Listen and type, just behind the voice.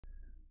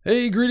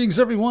Hey, greetings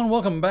everyone.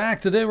 Welcome back.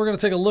 Today we're going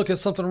to take a look at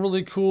something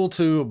really cool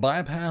to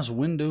bypass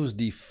Windows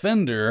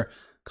Defender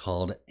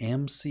called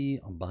AMSI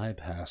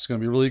Bypass. It's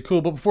going to be really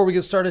cool. But before we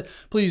get started,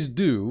 please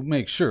do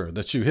make sure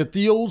that you hit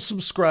the old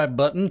subscribe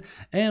button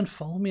and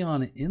follow me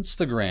on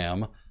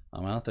Instagram.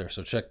 I'm out there,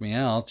 so check me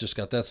out. Just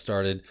got that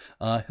started.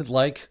 Hit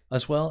like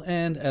as well.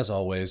 And as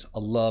always, I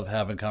love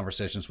having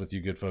conversations with you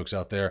good folks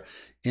out there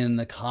in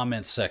the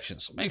comments section.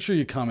 So make sure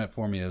you comment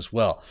for me as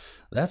well.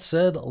 That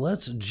said,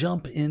 let's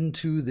jump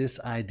into this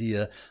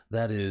idea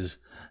that is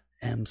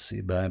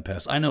AMSI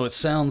Bypass. I know it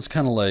sounds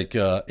kind of like,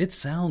 it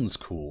sounds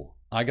cool.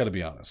 I got to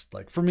be honest.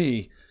 Like for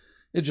me,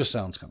 it just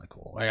sounds kind of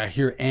cool. Like I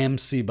hear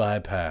AMSI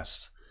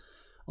Bypass.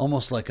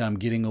 Almost like I'm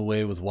getting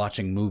away with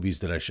watching movies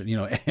that I should,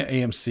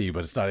 AMC,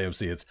 but it's not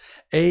AMC, it's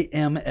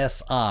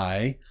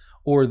AMSI,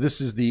 or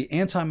this is the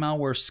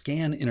Antimalware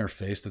Scan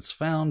Interface that's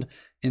found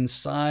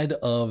inside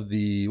of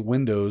the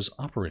Windows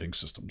operating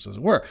systems, as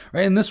it were,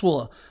 right? And this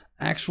will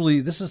actually,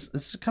 this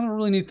is kind of a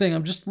really neat thing.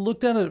 I've just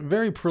looked at it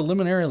very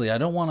preliminarily. I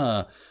don't want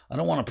to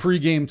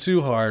pregame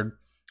too hard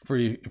for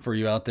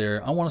you out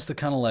there. I want us to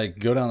kind of like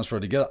go down this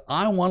road together.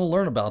 I want to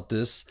learn about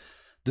this.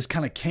 This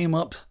kind of came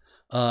up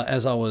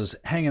as I was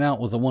hanging out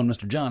with the one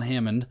Mr. John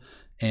Hammond,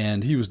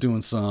 and he was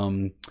doing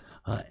some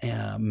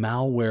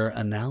malware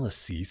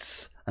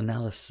analysis, I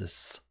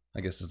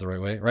guess is the right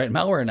way, right?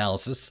 Malware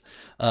analysis.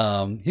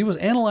 He was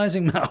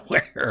analyzing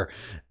malware,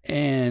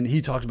 and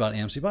he talked about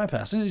AMSI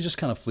Bypass, and he just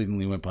kind of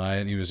fleetingly went by it,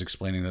 and he was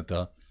explaining that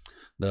the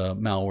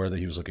malware that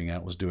he was looking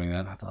at was doing that.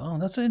 And I thought, oh,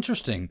 that's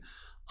interesting.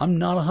 I'm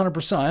not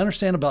 100%. I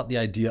understand about the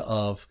idea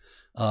of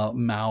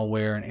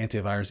malware and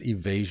antivirus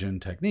evasion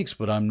techniques,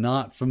 but I'm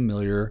not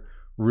familiar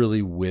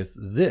really with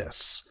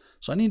this.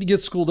 So I need to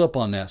get schooled up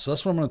on that. So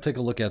that's what I'm going to take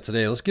a look at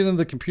today. Let's get into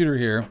the computer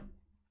here.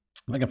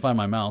 If I can find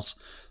my mouse.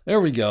 There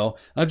we go.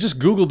 I've just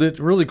Googled it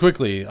really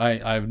quickly.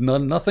 I've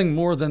done nothing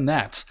more than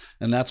that.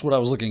 And that's what I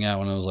was looking at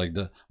when I was like,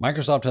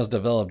 Microsoft has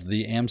developed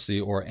the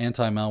AMSI or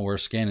Anti-Malware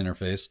Scan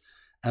Interface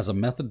as a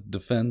method to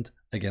defend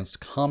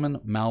against common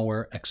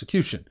malware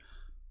execution.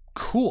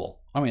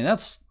 Cool. I mean,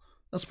 that's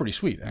pretty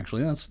sweet,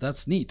 actually.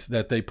 That's neat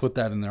that they put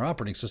that in their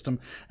operating system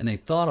and they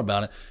thought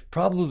about it,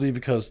 probably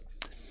because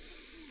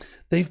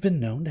they've been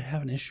known to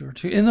have an issue or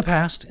two in the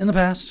past,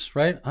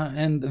 right?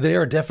 And they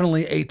are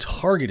definitely a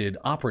targeted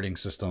operating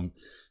system.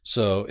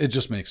 So it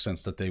just makes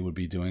sense that they would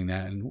be doing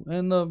that.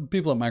 And the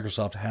people at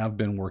Microsoft have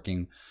been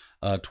working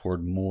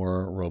toward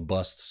more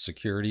robust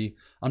security.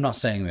 I'm not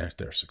saying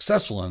they're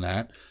successful in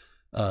that.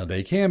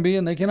 They can be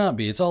and they cannot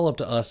be. It's all up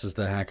to us as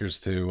the hackers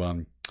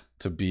to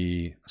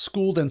be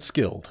schooled and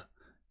skilled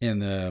in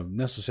the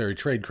necessary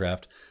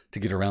tradecraft to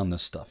get around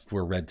this stuff.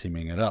 We're red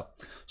teaming it up.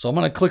 So I'm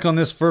going to click on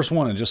this first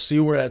one and just see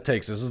where that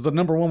takes. This is the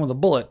number one with a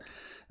bullet.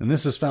 And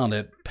this is found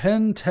at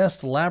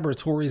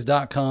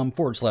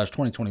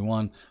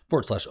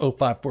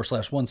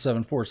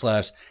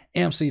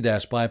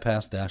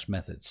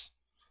pentestlaboratories.com/2021/05/17/AMSI-bypass-methods.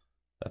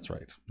 That's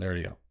right. There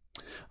you go.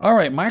 All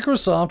right.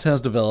 Microsoft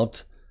has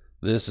developed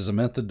this as a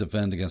method to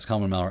defend against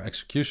common malware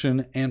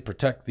execution and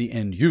protect the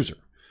end user.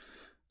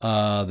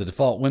 The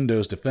default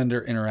Windows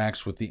Defender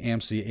interacts with the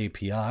AMSI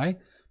API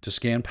to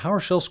scan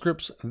PowerShell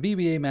scripts,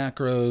 VBA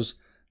macros,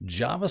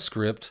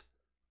 JavaScript,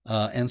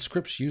 and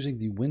scripts using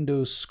the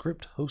Windows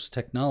script host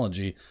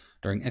technology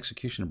during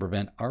execution to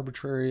prevent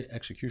arbitrary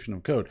execution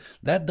of code.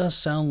 That does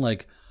sound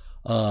like,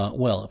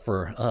 well,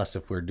 for us,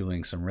 if we're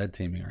doing some red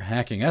teaming or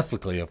hacking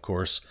ethically, of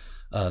course,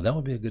 that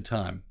would be a good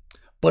time.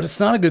 But it's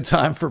not a good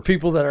time for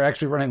people that are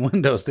actually running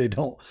Windows. We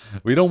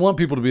don't want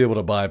people to be able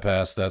to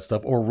bypass that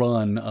stuff or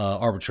run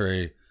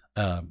arbitrary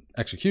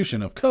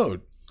execution of code.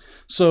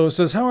 So it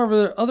says,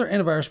 however, other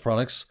antivirus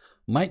products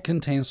might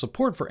contain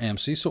support for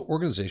AMSI, so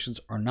organizations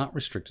are not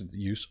restricted to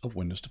the use of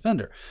Windows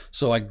Defender.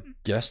 So I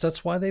guess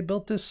that's why they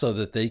built this, so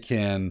that they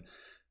can,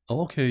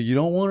 okay, you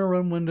don't want to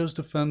run Windows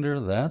Defender,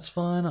 that's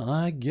fine,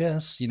 I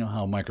guess. You know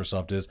how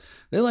Microsoft is.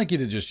 They like you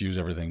to just use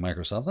everything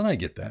Microsoft, and I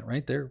get that,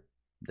 right? They're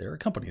a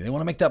company. They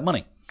want to make that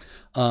money.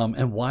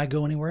 And why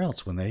go anywhere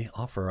else when they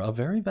offer a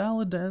very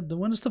valid, the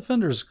Windows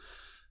Defender's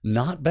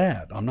not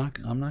bad. I'm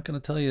not going to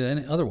tell you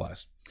any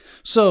otherwise.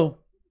 So,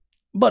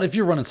 but if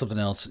you're running something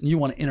else and you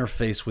want to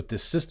interface with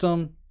this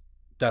system,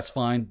 that's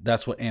fine.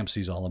 That's what AMSI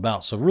is all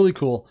about. So really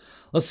cool.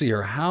 Let's see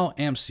here how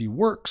AMSI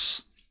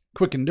works.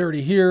 Quick and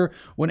dirty here.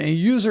 When a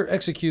user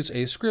executes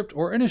a script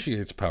or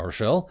initiates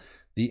PowerShell,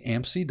 the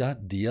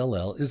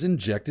AMSI.dll is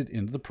injected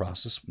into the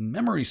process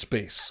memory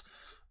space.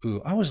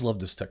 Ooh, I always love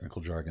this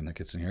technical jargon that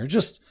gets in here. It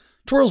just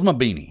twirls my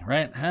beanie,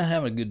 right? I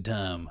have a good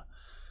time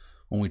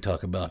when we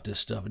talk about this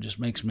stuff. It just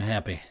makes me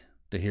happy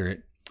to hear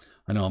it.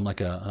 I know I'm like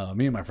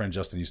me and my friend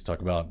Justin used to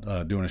talk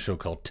about doing a show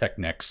called Tech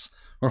Necks,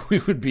 where we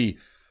would be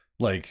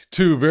like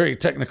two very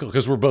technical,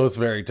 because we're both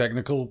very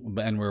technical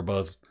and we're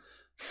both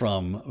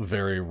from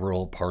very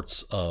rural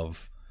parts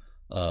of,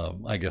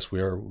 I guess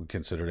we are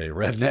considered a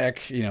redneck,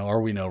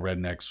 or we know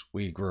rednecks.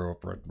 We grew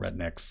up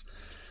rednecks.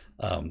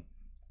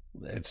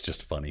 It's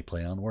just funny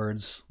play on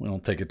words. We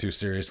don't take it too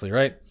seriously,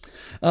 right?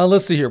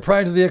 Let's see here.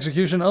 Prior to the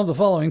execution of the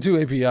following two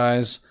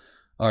APIs,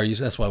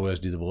 That's why we always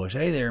do the voice.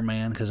 Hey there,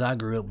 man, because I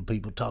grew up with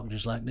people talking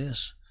just like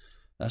this.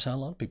 That's how a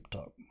lot of people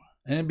talk.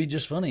 And it'd be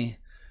just funny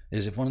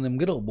is if one of them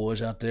good old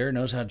boys out there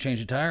knows how to change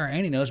a tire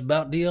and he knows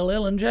about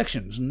DLL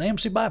injections and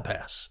AMSI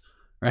bypass,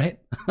 right?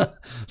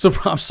 So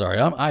I'm sorry,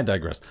 I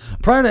digress.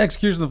 Prior to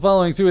execution, the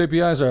following two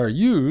APIs are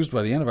used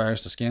by the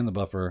antivirus to scan the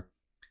buffer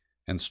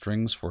and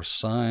strings for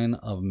signs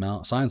of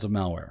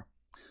malware.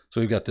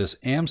 So we've got this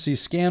AMSI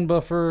scan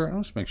buffer.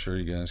 I'll just make sure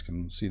you guys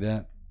can see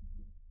that.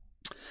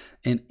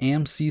 An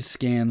AMSI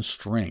scan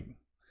string.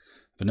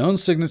 If a known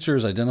signature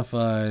is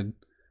identified,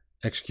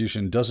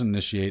 execution doesn't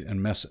initiate and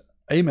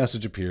a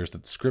message appears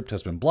that the script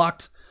has been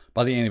blocked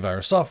by the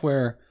antivirus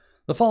software.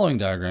 The following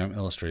diagram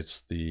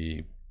illustrates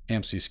the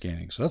AMSI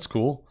scanning. So that's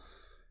cool.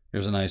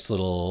 Here's a nice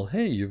little,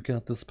 hey, you've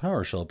got this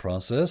PowerShell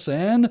process,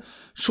 and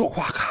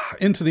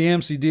into the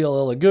AMSI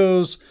DLL it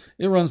goes.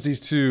 It runs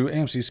these two,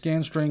 AMSI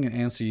scan string and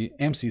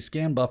AMSI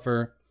scan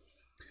buffer.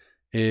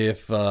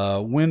 If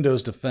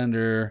Windows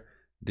Defender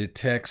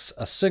detects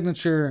a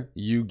signature,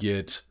 you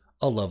get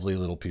a lovely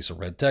little piece of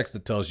red text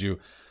that tells you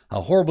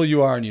how horrible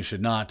you are and you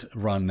should not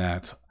run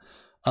that.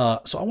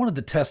 So I wanted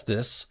to test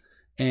this,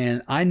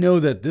 and I know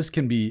that this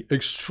can be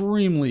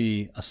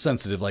extremely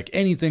sensitive. Like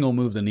anything will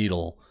move the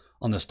needle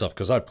on this stuff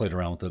because I've played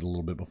around with it a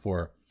little bit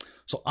before.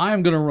 So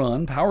I'm going to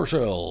run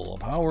PowerShell.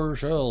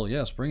 PowerShell,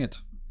 yes, bring it.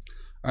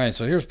 All right,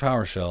 so here's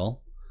PowerShell.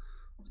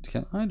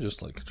 Can I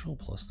just like Control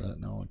plus that?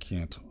 No, I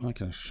can't. I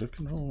can Shift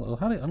Control.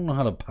 I don't know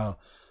how to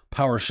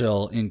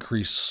PowerShell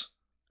increase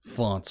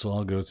font. So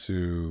I'll go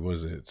to, what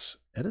is it?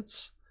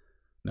 Edits?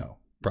 No,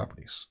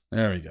 properties.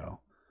 There we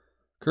go.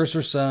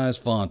 Cursor size,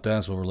 font,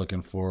 that's what we're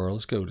looking for.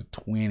 Let's go to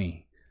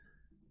 20.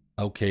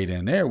 Okay,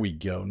 then there we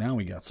go. Now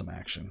we got some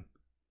action.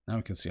 Now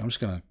we can see. I'm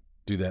just going to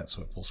do that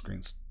so it full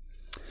screens.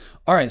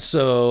 All right,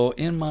 so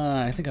in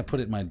my, I think I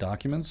put it in my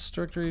documents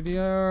directory,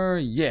 DR.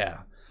 Yeah.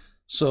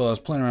 So I was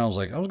playing around. I was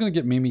like, I was going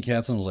to get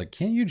Mimikatz, and I was like,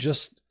 can't you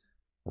just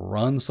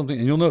run something?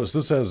 And you'll notice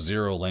this has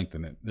 0 length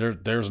in it.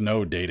 There's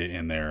no data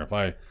in there. If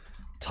I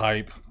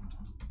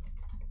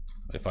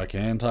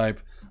can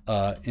type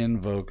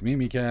invoke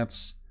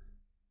Mimikatz,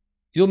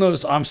 you'll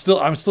notice I'm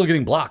still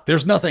getting blocked.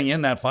 There's nothing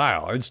in that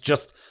file. It's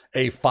just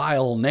a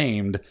file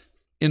named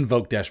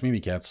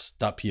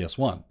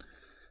invoke-mimikatz.ps1.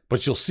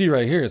 But you'll see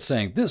right here it's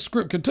saying this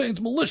script contains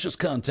malicious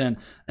content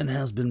and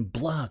has been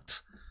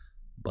blocked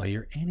by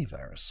your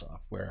antivirus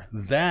software.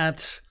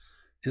 That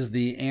is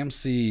the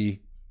AMSI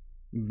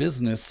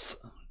business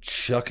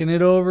chucking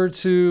it over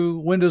to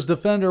Windows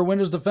Defender.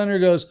 Windows Defender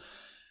goes,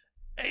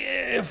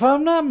 if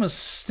I'm not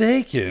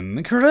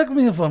mistaken, correct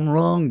me if I'm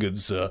wrong, good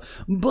sir,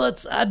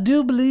 but I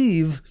do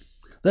believe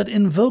that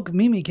invoke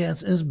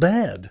Mimikatz is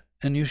bad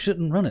and you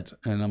shouldn't run it.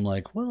 And I'm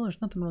like, well,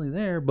 there's nothing really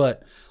there.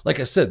 But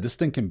like I said, this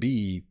thing can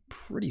be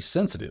pretty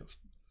sensitive.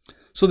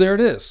 So there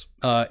it is.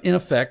 In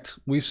effect,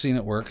 we've seen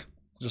it work.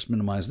 Just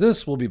minimize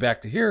this. We'll be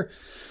back to here.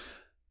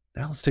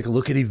 Now let's take a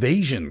look at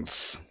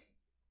evasions.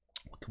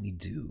 What can we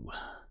do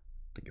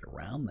to get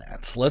around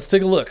that? So let's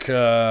take a look.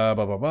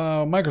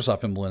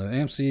 Microsoft implemented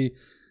AMSI.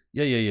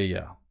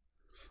 Yeah.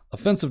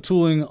 Offensive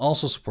tooling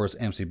also supports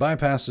AMSI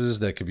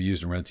bypasses that could be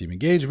used in red team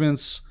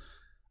engagements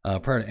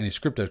prior to any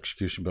script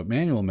execution, but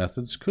manual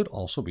methods could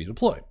also be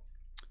deployed.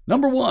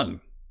 Number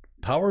 1,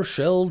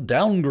 PowerShell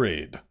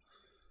downgrade. I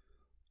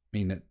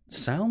mean, it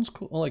sounds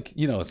cool. Like,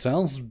 you know, it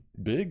sounds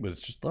big, but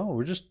it's just, oh,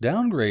 we're just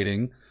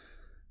downgrading.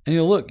 And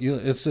you'll look,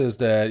 it says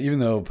that even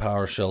though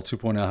PowerShell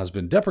 2.0 has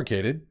been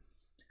deprecated,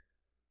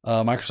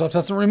 Microsoft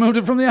hasn't removed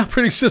it from the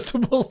operating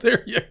system. Well,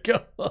 there you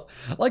go.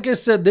 Like I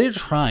said, they're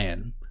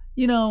trying.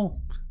 You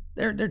know,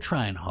 they're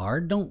trying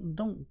hard. Don't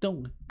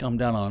come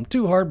down on them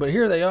too hard. But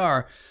here they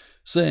are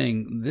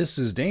saying this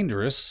is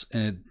dangerous,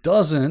 and it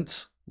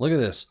doesn't. Look at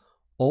this.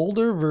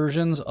 Older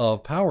versions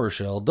of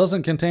PowerShell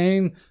doesn't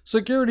contain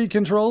security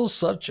controls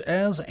such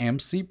as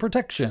AMSI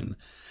protection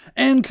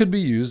and could be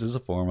used as a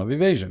form of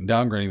evasion.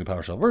 Downgrading the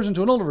PowerShell version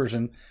to an older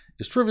version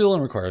is trivial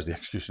and requires the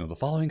execution of the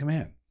following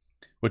command,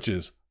 which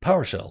is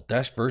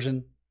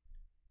PowerShell-version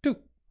 2.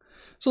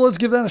 So let's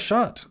give that a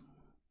shot.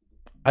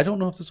 I don't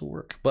know if this will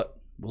work, but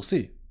we'll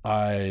see.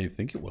 I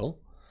think it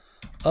will.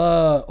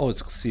 Oh,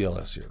 it's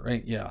CLS here,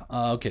 right? Yeah.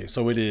 Okay,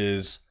 so it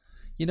is,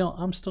 you know,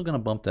 I'm still going to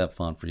bump that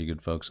font for you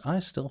good folks. I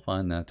still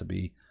find that to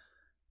be,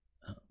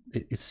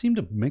 it seemed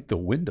to make the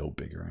window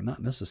bigger and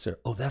not necessarily.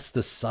 Oh, that's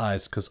the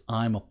size because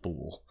I'm a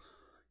fool.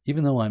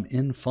 Even though I'm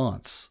in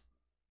fonts.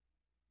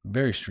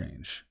 Very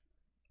strange.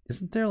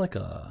 Isn't there like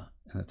a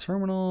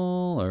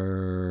terminal,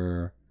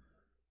 or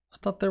I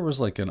thought there was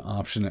like an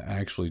option to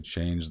actually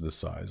change the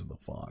size of the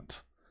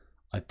font.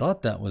 I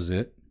thought that was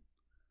it.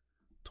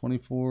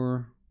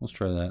 24. Let's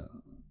try that.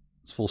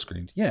 It's full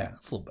screen. Yeah,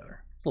 it's a little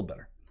better. It's a little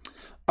better.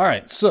 All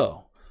right,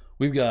 so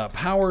we've got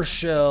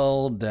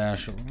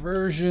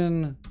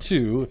PowerShell-version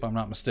 2, if I'm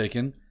not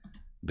mistaken.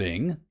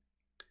 Bing.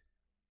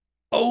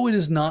 Oh, it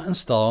is not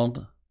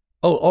installed.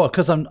 Oh,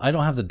 because I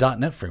don't have the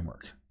 .NET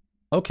framework.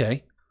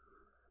 Okay,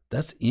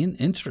 that's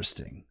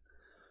interesting.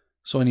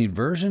 So I need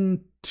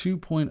version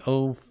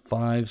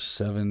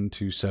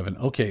 2.05727.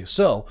 Okay,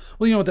 so,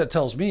 well, you know what that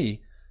tells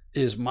me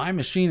is my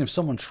machine, if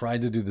someone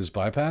tried to do this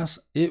bypass,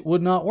 it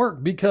would not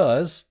work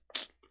because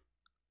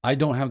I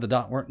don't have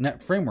the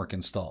 .NET framework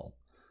installed.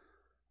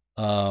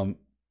 And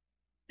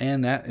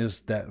that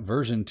is that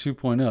version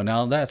 2.0.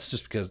 Now that's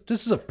just because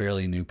this is a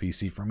fairly new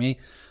PC for me.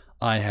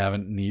 I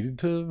haven't needed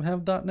to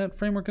have .NET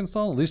framework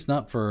installed, at least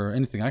not for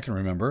anything I can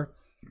remember.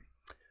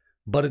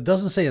 But it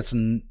doesn't say it's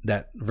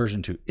that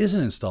version 2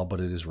 isn't installed, but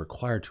it is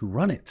required to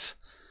run it.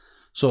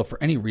 So if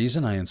for any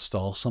reason I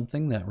install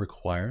something that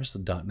requires the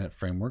 .NET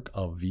framework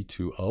of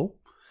v2.0,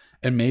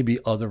 and maybe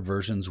other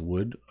versions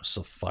would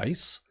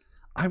suffice,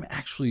 I'm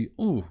actually,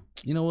 ooh,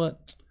 you know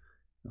what?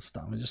 Let's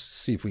stop and just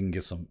see if we can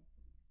get some.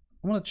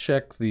 I want to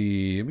check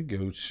the, let me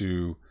go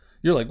to,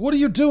 you're like, what are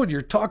you doing?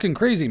 You're talking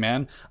crazy,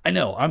 man. I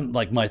know, I'm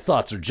like, my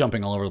thoughts are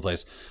jumping all over the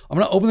place. I'm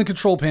going to open the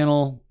control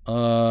panel.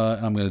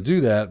 I'm going to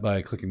do that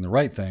by clicking the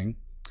right thing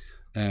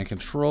and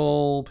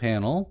control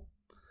panel.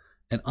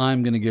 And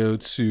I'm going to go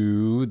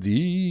to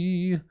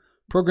the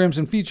programs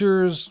and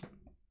features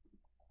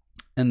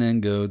and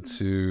then go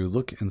to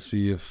look and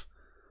see if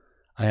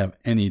I have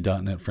any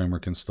 .NET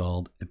framework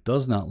installed. It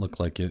does not look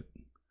like it.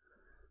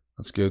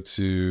 Let's go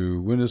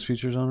to Windows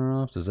features on or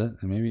off. Does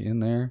that maybe in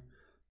there?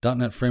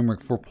 .NET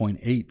framework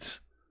 4.8,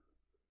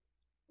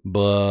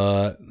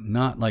 but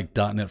not like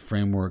 .NET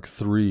framework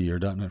 3 or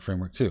 .NET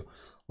framework 2.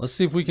 Let's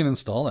see if we can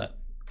install that.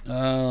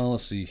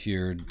 Let's see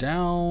here.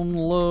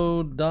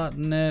 Download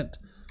 .NET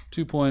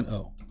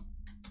 2.0.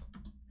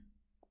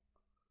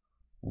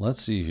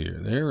 Let's see here.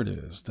 There it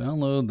is.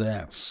 Download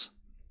that.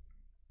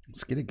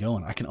 Let's get it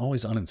going. I can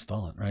always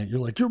uninstall it, right? You're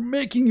like, you're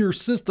making your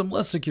system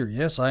less secure.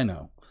 Yes, I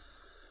know.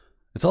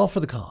 It's all for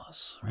the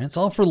cause, right? It's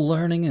all for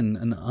learning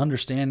and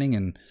understanding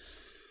and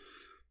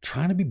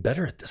trying to be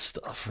better at this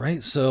stuff,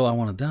 right? So I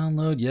want to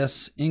download.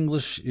 Yes,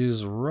 English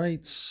is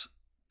right.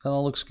 That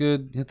all looks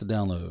good. Hit the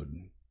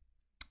download.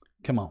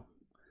 Come on.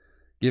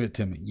 Give it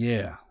to me.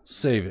 Yeah.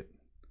 Save it.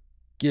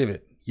 Give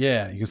it.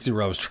 Yeah. You can see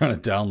where I was trying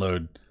to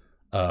download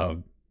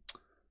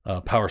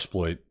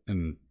PowerSploit,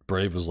 and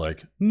Brave was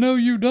like, no,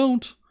 you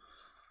don't.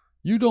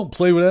 You don't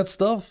play with that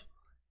stuff.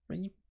 Are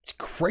you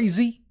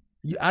crazy?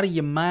 You out of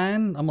your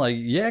mind? I'm like,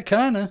 yeah,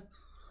 kind of. A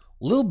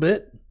little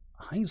bit.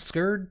 I ain't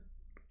scared.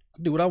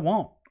 I do what I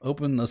want.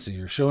 Open, let's see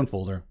here, show in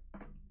folder.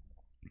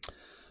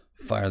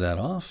 Fire that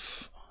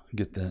off.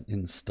 Get that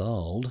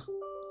installed.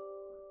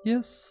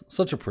 Yes,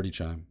 such a pretty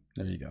chime.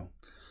 There you go.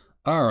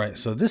 All right,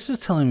 so this is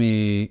telling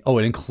me, oh,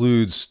 it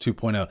includes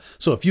 2.0.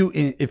 So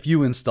if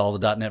you install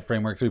the .NET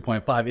Framework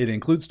 3.5, it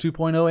includes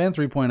 2.0 and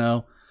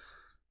 3.0.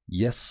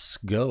 Yes,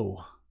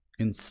 go.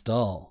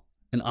 Install.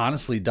 And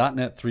honestly,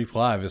 .NET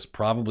 3.5 is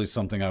probably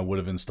something I would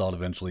have installed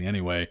eventually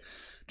anyway,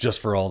 just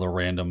for all the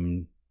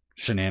random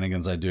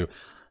shenanigans I do.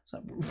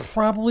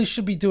 Probably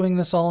should be doing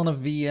this all in a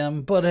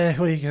VM, but what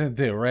are you going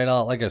to do, right?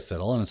 Like I said,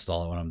 I'll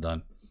uninstall it when I'm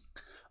done.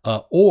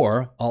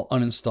 Or I'll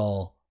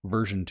uninstall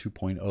version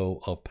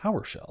 2.0 of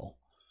PowerShell,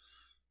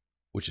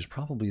 which is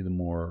probably the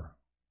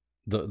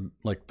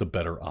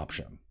better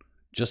option.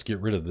 Just get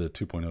rid of the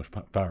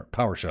 2.0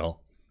 PowerShell.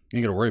 You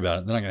ain't got to worry about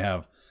it. Then I can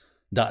have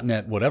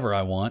 .NET whatever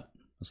I want,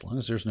 as long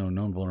as there's no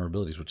known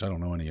vulnerabilities, which I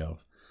don't know any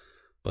of.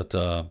 But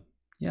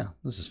yeah,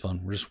 this is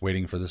fun. We're just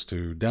waiting for this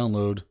to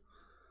download.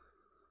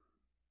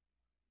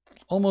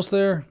 Almost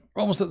there.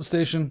 We're almost at the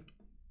station.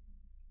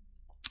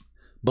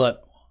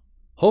 But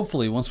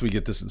hopefully once we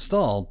get this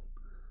installed,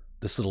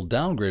 this little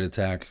downgrade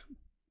attack,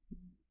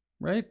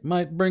 right,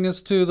 might bring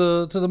us to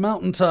the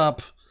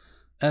mountaintop,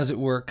 as it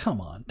were. Come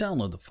on,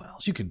 download the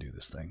files. You can do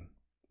this thing.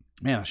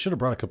 Man, I should have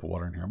brought a cup of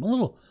water in here. I'm a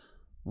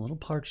little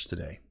parched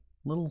today.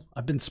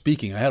 I've been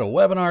speaking. I had a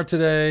webinar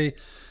today.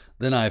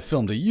 Then I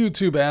filmed a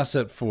YouTube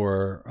asset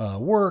for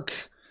work.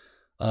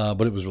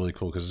 But it was really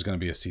cool because it's going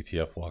to be a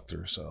CTF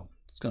walkthrough. So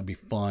it's going to be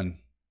fun.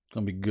 It's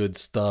going to be good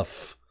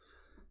stuff.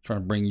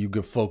 Trying to bring you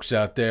good folks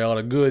out there, all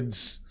the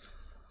goods.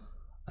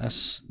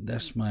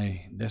 That's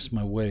my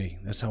way.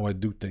 That's how I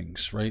do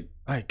things, right?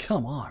 All right,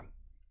 come on.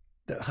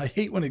 I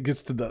hate when it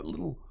gets to that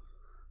little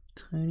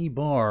tiny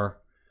bar.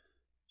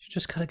 You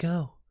just gotta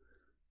go.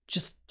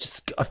 Just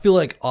I feel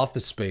like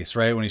Office Space,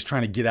 right? When he's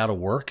trying to get out of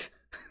work,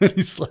 and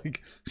he's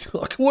like,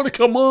 I want to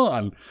come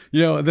on,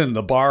 you know. And then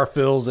the bar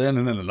fills in,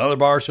 and then another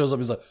bar shows up.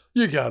 He's like,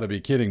 you gotta be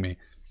kidding me.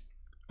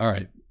 All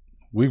right,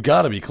 we've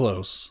got to be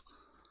close.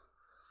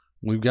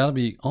 We've got to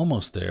be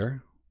almost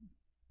there.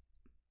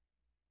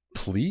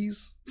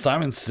 Please?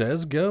 Simon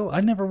Says go?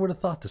 I never would have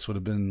thought this would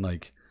have been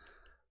like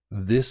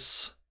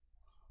this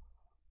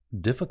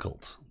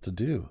difficult to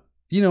do.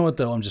 You know what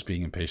though? I'm just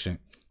being impatient.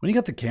 When you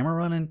got the camera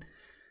running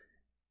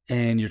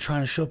and you're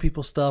trying to show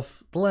people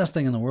stuff, the last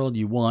thing in the world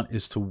you want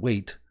is to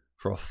wait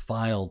for a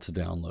file to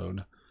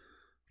download,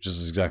 which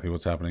is exactly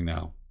what's happening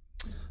now.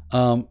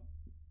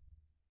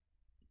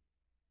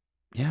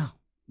 Yeah,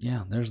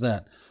 there's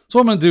that. So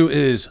what I'm going to do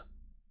is,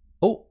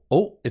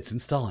 oh, it's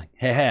installing.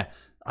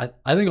 I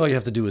think all you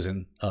have to do is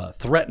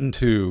threaten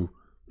to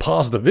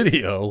pause the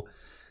video,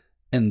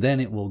 and then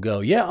it will go.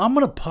 Yeah, I'm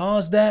going to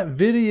pause that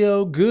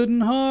video good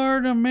and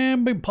hard. And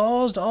man, be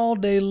paused all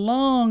day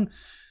long.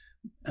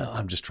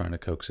 I'm just trying to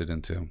coax it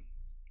into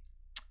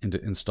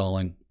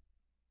installing.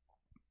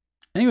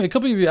 Anyway, a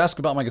couple of you asked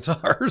about my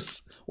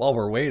guitars while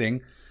we're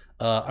waiting.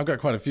 I've got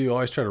quite a few. I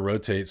always try to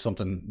rotate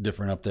something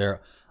different up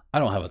there. I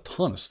don't have a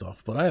ton of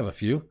stuff, but I have a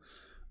few.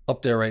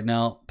 Up there right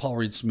now, Paul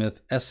Reed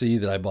Smith SE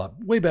that I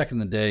bought way back in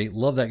the day.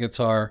 Love that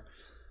guitar.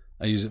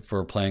 I use it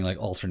for playing like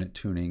alternate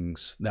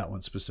tunings, that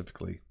one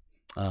specifically.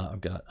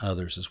 I've got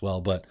others as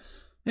well, but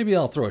maybe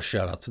I'll throw a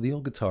shout out to the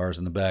old guitars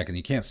in the back, and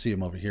you can't see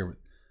them over here, but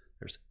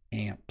there's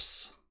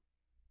amps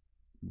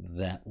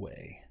that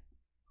way.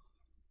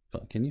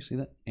 Can you see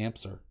that?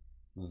 Amps are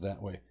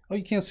that way. Oh,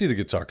 you can't see the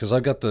guitar because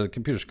I've got the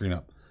computer screen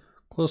up.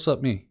 Close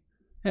up me.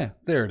 Yeah,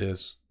 there it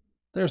is.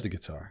 There's the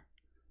guitar.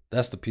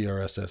 That's the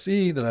PRS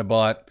SE that I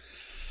bought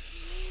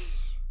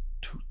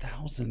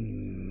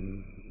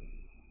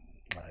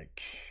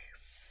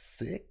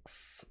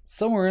 2006,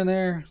 somewhere in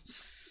there.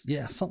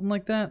 Yeah, something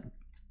like that.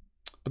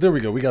 But there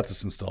we go. We got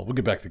this installed. We'll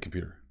get back to the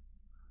computer.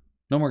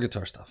 No more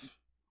guitar stuff.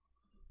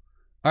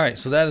 All right,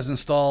 so that is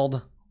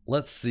installed.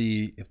 Let's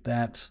see if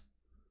that...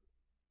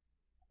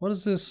 What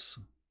is this?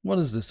 What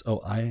is this?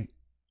 Oh,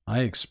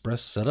 iExpress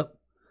setup.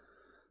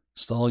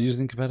 Install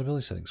using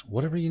compatibility settings.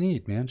 Whatever you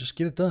need, man. Just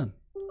get it done.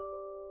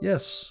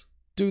 Yes.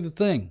 Do the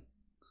thing.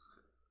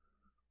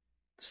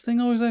 This thing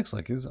always acts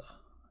like it.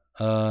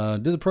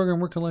 Did the program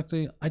work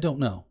correctly? I don't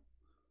know.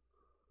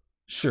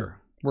 Sure.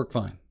 Work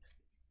fine.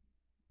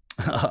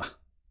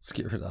 Let's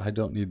get rid of... I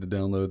don't need the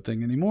download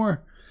thing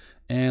anymore.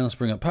 And let's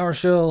bring up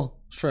PowerShell.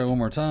 Let's try it one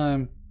more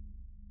time.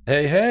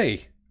 Hey,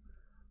 hey.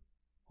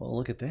 Well,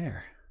 look at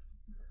there.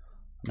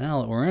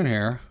 Now that we're in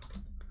here,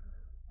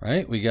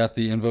 right, we got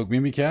the invoke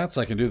Mimikatz.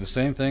 I can do the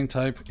same thing,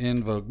 type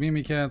invoke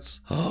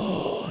Mimikatz.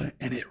 Oh,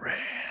 and it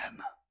ran.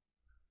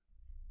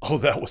 Oh,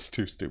 that was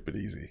too stupid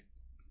easy.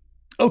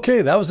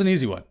 Okay, that was an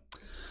easy one.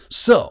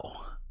 So,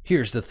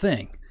 here's the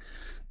thing.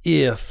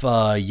 If,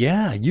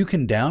 yeah, you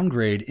can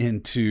downgrade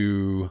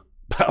into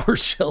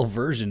PowerShell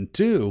version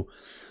 2,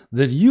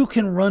 then you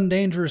can run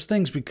dangerous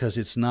things because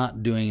it's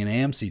not doing an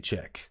AMSI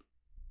check.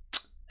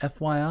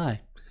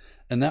 FYI.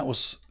 And that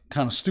was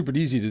kind of stupid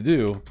easy to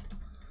do.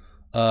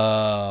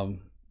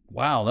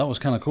 Wow, that was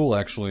kind of cool,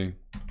 actually.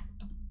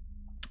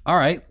 All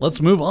right,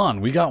 let's move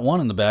on. We got one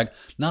in the bag.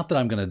 Not that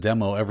I'm going to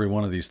demo every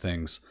one of these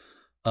things.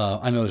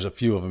 I know there's a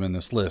few of them in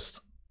this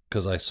list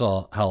because I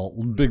saw how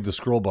big the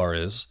scroll bar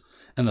is,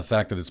 and the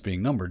fact that it's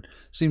being numbered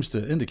seems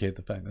to indicate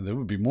the fact that there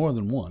would be more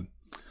than one.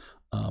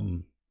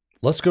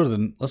 Let's go to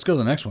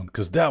the next one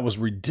because that was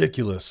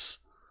ridiculous.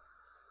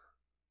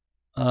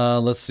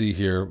 Let's see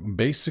here.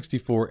 Base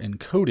 64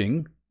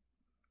 encoding.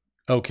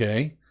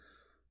 Okay.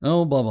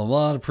 Oh, blah, blah,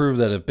 blah. To prove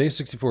that if base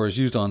 64 is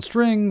used on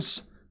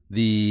strings,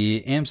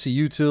 the AMSI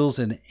utils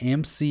and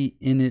AMSI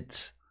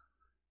init,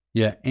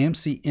 yeah,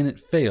 AMSI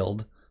init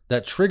failed,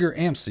 that trigger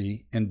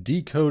AMSI and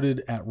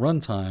decoded at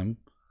runtime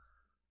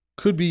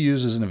could be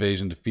used as an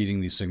evasion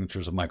defeating the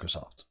signatures of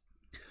Microsoft.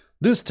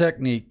 This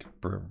technique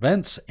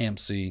prevents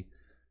AMSI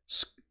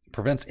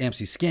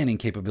scanning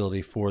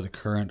capability for the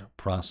current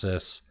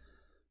process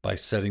by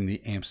setting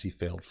the AMSI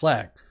failed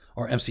flag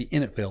or AMSI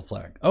init failed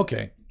flag.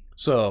 Okay.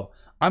 So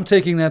I'm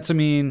taking that to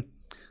mean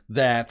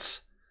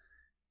that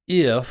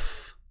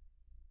if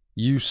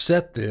you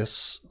set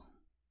this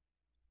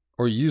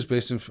or use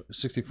base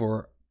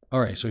 64, all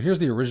right, so here's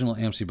the original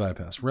AMSI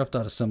bypass.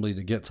 Ref.assembly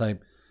to get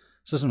type,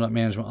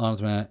 system.management,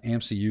 automat,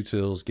 AMSI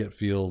utils, get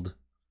field,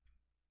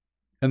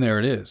 and there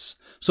it is.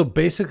 So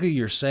basically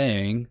you're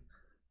saying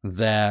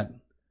that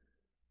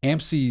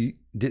AMSI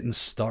didn't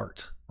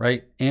start,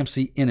 right?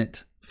 AMSI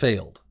init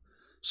failed.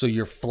 So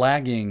you're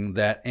flagging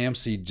that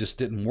AMSI just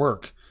didn't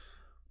work.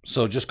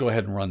 So just go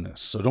ahead and run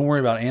this. So don't worry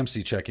about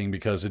AMSI checking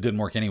because it didn't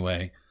work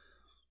anyway.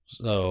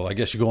 So I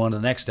guess you go on to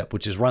the next step,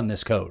 which is run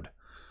this code.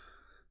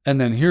 And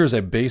then here's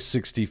a base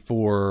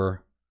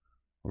 64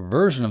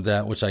 version of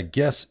that, which I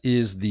guess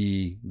is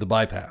the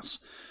bypass.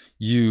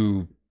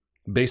 You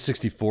base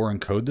 64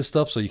 encode this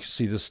stuff. So you can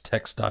see this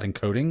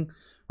text.encoding,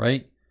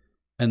 right?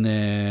 And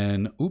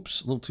then, oops,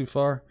 a little too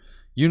far.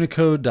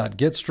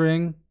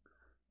 Unicode.getString.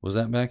 Was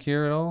that back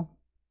here at all?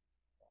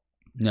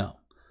 No.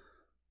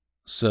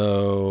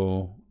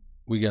 So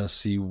we got to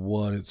see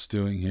what it's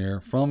doing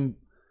here from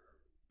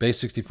base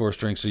 64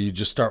 string. So you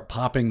just start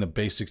popping the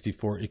base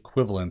 64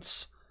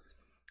 equivalents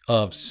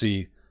of,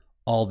 see,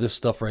 all this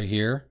stuff right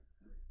here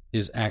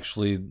is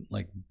actually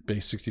like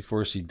base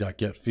 64, see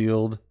 .get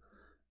field,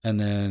 and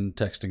then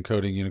text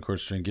encoding Unicode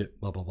string get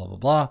blah, blah, blah, blah,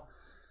 blah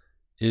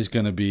is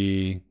going to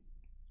be,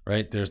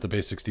 right, there's the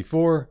base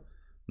 64,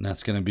 and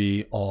that's going to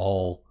be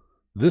all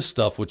this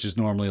stuff, which is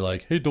normally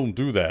like, hey, don't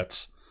do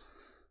that.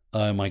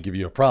 It might give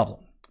you a problem.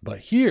 But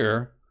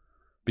here,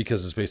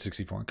 because it's base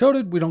 64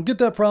 encoded, we don't get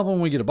that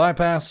problem. We get a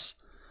bypass.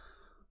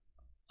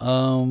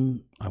 I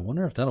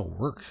wonder if that'll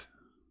work.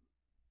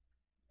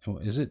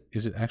 Is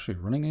it actually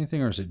running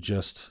anything, or is it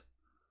just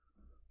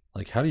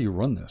like, how do you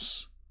run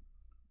this?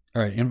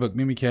 All right, invoke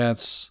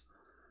Mimikatz.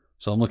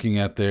 So I'm looking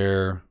at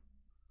their,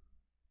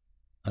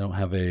 I don't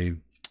have a,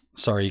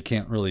 sorry, you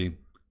can't really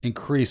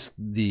increase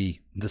the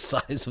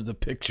size of the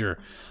picture.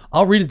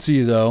 I'll read it to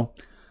you though.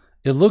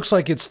 It looks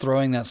like it's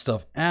throwing that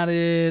stuff at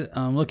it.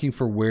 I'm looking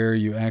for where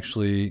you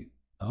actually,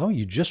 Oh,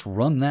 you just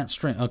run that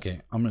string.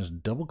 Okay, I'm going to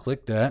double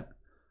click that,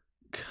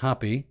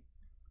 copy,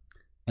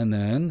 and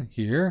then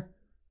here,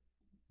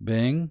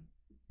 bing,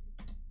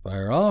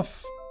 fire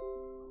off.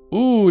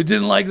 Ooh, it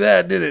didn't like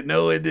that, did it?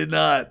 No, it did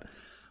not.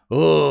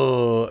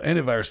 Oh,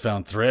 antivirus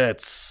found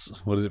threats.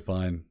 What did it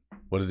find?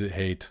 What did it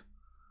hate?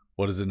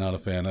 What is it not a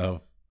fan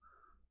of?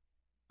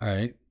 All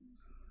right.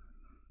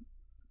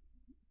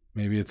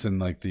 Maybe it's in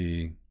like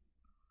the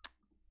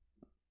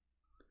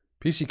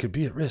PC could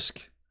be at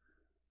risk.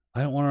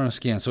 I don't want to run a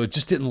scan. So it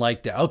just didn't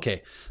like that.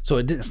 Okay. So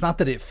it's not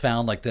that it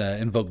found like the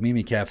invoke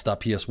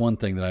mimikatz.ps1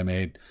 thing that I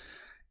made.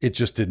 It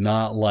just did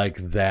not like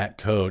that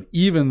code,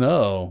 even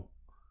though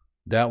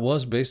that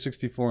was base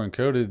 64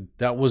 encoded.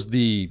 That was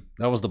the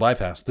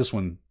bypass. This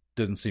one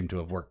didn't seem to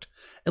have worked,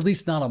 at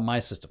least not on my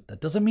system. That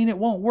doesn't mean it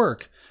won't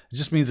work. It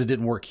just means it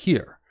didn't work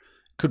here.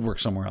 It could work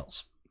somewhere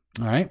else.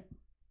 All right.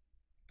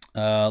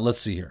 Let's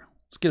see here.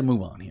 Let's get a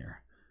move on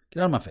here.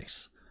 Get out of my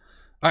face.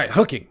 All right.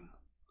 Hooking.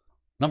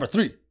 Number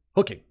 3,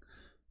 hooking.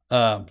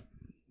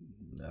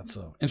 That's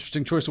an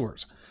interesting choice of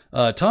words.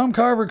 Tom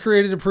Carver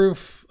created a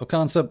proof of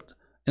concept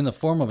in the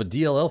form of a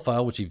DLL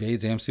file, which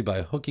evades AMSI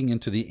by hooking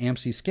into the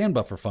AMSI scan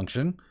buffer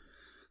function.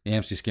 The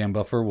AMSI scan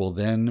buffer will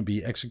then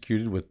be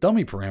executed with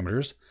dummy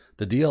parameters.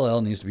 The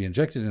DLL needs to be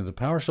injected into the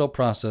PowerShell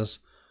process,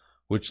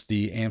 which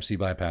the AMSI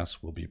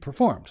bypass will be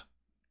performed.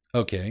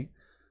 Okay,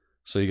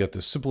 so you got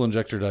this simple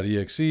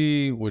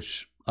injector.exe,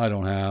 which I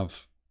don't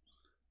have,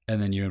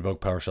 and then you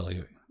invoke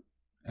PowerShell,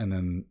 and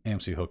then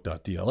AMSI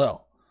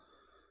hook.dll,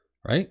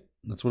 right?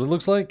 That's what it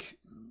looks like.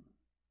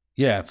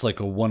 Yeah, it's like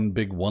a one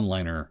big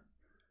one-liner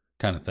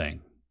kind of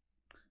thing,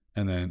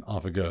 and then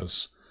off it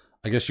goes.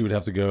 I guess you would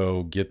have to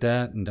go get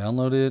that and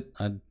download it.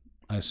 I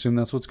assume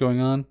that's what's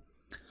going on.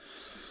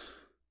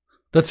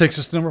 That takes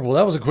us to number. Well,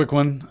 that was a quick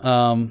one.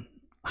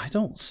 I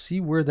don't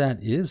see where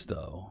that is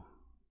though.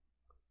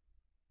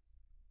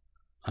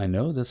 I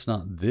know that's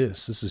not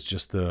this. This is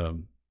just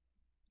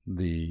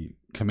the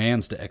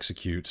commands to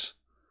execute,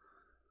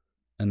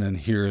 and then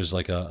here is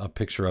like a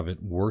picture of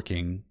it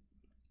working.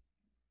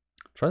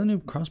 Try the new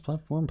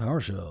cross-platform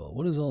PowerShell.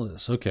 What is all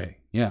this? Okay,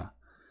 yeah.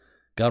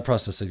 Got a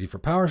process ID for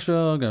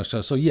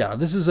PowerShell. So yeah,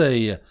 this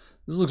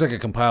looks like a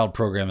compiled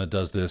program that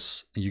does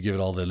this. And you give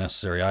it all the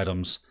necessary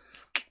items,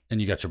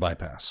 and you got your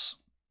bypass.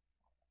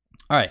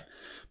 All right,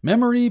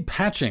 memory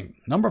patching.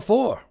 Number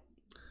 4,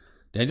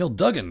 Daniel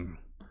Duggan.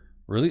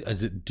 Really,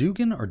 is it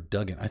Dugan or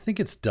Duggan? I think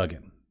it's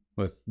Duggan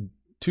with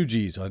 2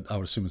 G's. I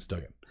would assume it's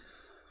Duggan.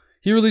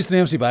 He released an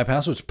AMSI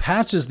bypass which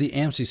patches the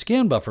AMSI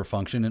scan buffer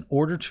function in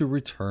order to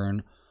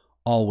return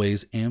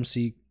always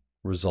AMSI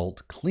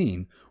result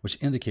clean, which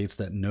indicates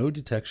that no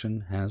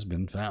detection has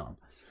been found.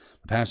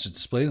 The patch is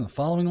displayed in the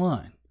following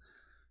line.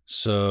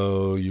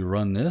 So you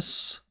run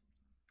this,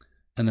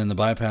 and then the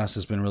bypass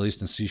has been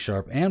released in C#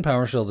 and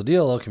PowerShell. The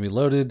DLL can be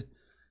loaded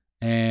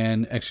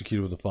and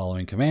executed with the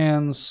following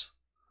commands.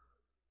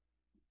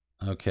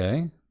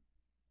 Okay.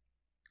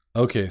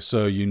 Okay,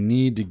 so you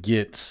need to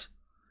get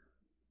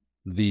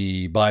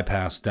the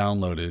bypass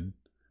downloaded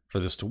for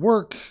this to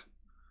work.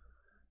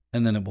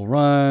 And then it will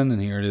run,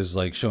 and here it is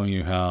like showing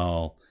you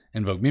how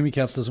invoke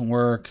mimikatz doesn't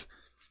work.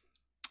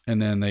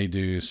 And then they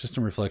do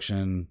system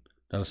reflection,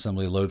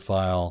 .assembly load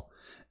file,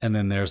 and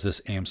then there's this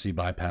AMSI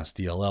bypass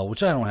DLL,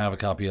 which I don't have a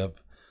copy of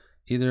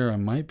either. I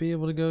might be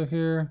able to go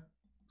here.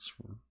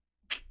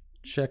 Let's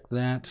check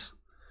that.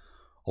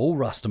 Old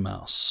Rasta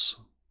Mouse.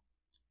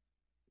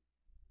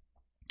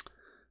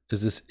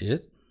 Is this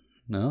it?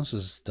 No, this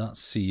is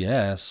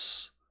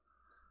 .cs,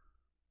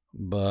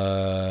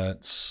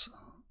 but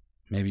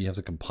maybe you have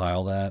to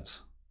compile that.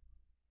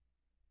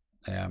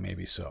 Yeah,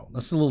 maybe so.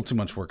 That's a little too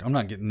much work. I'm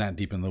not getting that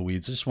deep in the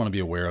weeds. I just want to be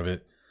aware of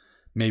it.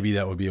 Maybe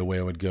that would be a way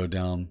I would go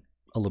down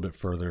a little bit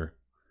further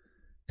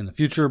in the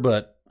future,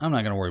 but I'm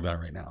not going to worry about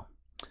it right now.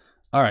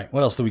 All right,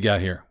 what else do we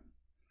got here?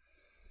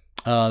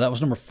 That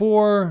was number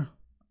 4.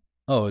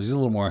 Oh, there's a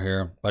little more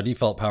here. By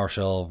default,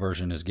 PowerShell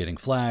version is getting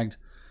flagged.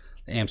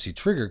 The AMSI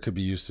trigger could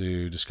be used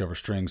to discover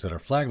strings that are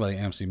flagged by the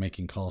AMSI,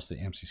 making calls to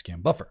the AMSI scan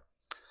buffer.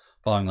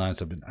 Following lines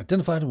have been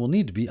identified and will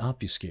need to be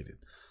obfuscated.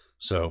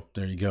 So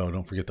there you go.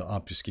 Don't forget to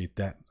obfuscate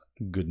that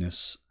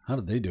goodness. How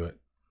did they do it?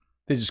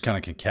 They just kind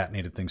of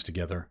concatenated things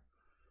together.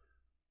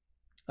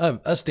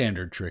 A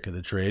standard trick of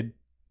the trade.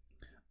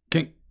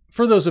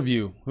 For those of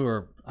you who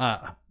are,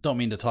 don't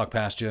mean to talk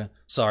past you,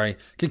 sorry.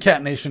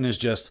 Concatenation is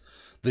just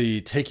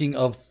the taking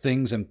of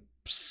things and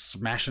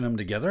smashing them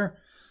together.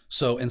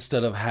 So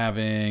instead of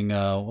having,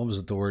 what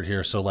was the word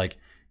here? So like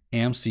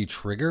AMSI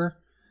trigger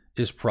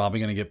is probably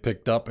going to get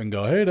picked up and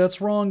go, hey,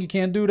 that's wrong. You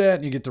can't do that.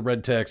 And you get the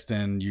red text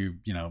and you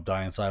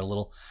die inside a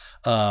little.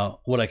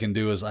 What I can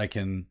do is I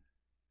can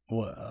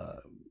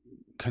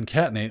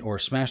concatenate or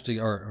smash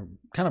together or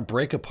kind of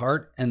break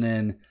apart. And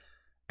then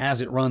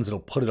as it runs, it'll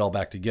put it all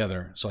back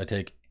together. So I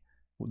take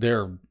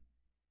their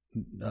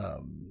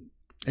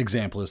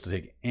example is to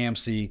take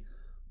AMSI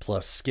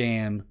plus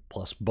scan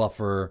plus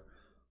buffer.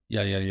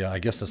 Yada, yada, yada. I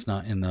guess that's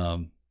not in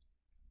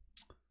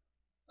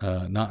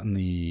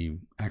the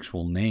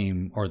actual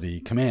name or the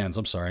commands.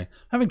 I'm sorry. I'm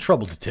having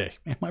trouble today.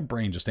 Man, my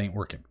brain just ain't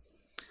working.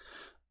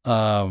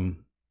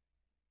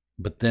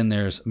 But then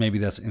there's, maybe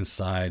that's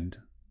inside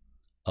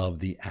of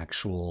the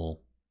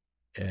actual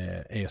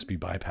ASB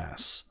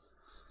bypass.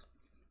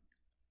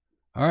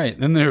 All right,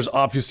 then there's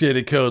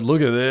obfuscated code.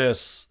 Look at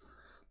this.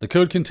 The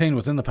code contained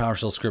within the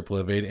PowerShell script will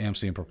evade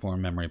AMSI and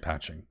perform memory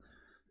patching.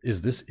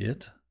 Is this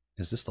it?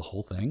 Is this the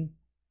whole thing?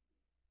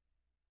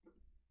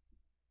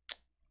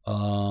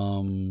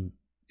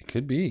 It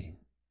could be.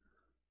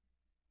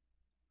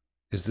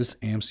 Is this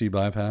AMSI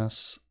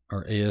bypass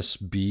or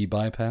ASB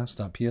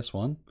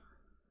bypass.ps1?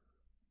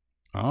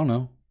 I don't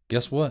know.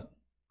 Guess what?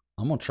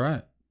 I'm gonna try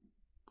it.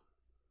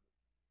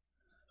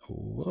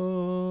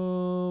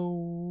 Whoa!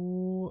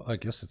 I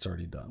guess it's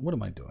already done. What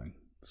am I doing?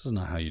 This is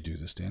not how you do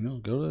this, Daniel.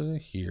 Go to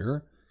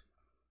here.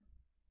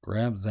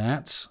 Grab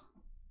that.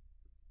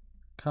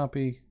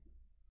 Copy.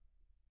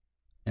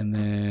 And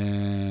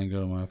then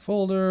go to my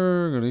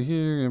folder. Go to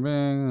here. Go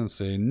bang. And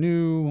say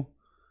new.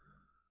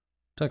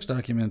 Text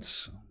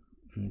documents.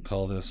 And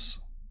call this.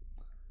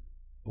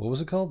 What was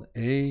it called?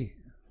 I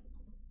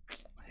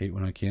hate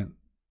when I can't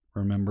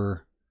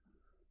remember.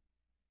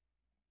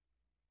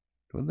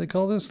 What did they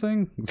call this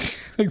thing?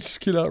 I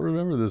just cannot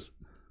remember this.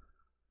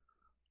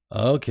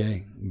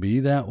 Okay,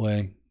 be that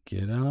way.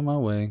 Get out of my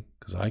way,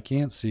 because I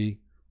can't see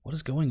what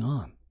is going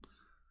on.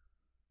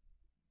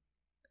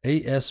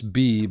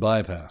 ASB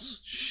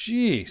bypass.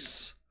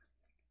 Jeez.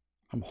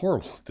 I'm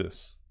horrible at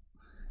this.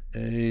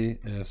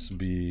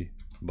 ASB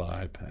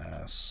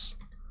bypass.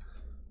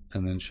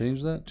 And then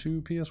change that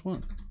to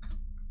PS1.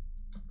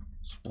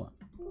 Swan.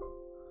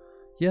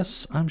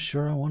 Yes, I'm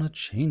sure I want to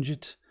change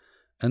it.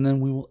 And then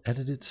we will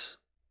edit it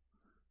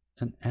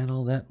and add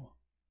all that.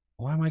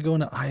 Why am I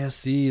going to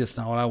ISC? That's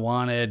not what I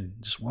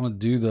wanted. Just want to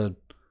do the,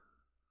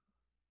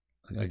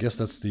 I guess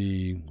that's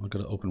the, I'm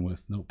going to open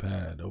with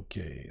Notepad.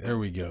 Okay, there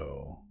we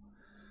go.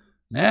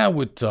 Now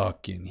we're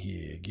talking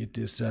here. Get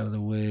this out of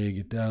the way.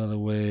 Get that out of the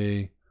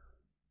way.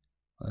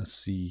 Let's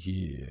see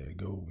here.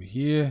 Go over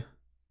here.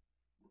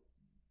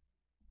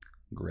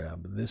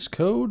 Grab this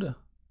code.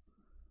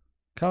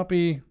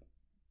 Copy.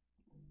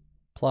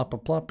 Plop a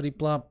ploppity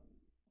plop.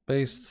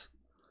 Paste.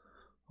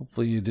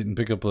 Hopefully it didn't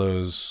pick up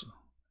those.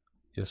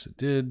 Yes, it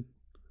did.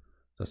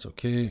 That's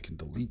okay. I can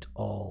delete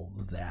all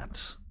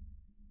that.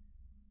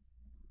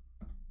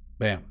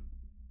 Bam.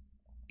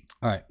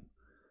 All right.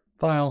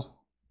 File.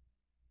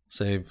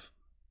 Save.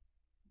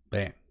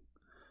 Bam.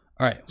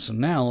 All right. So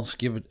now let's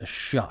give it a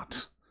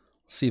shot.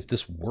 Let's see if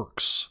this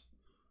works.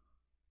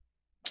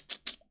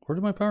 Where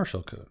did my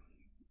PowerShell code?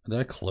 Did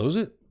I close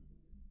it?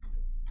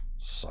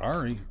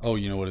 Sorry. Oh,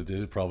 you know what it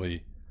did? It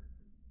probably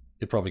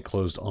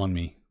closed on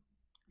me.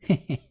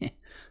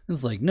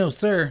 It's like, no,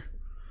 sir.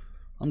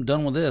 I'm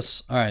done with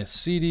this. All right,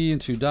 CD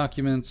into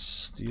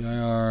documents,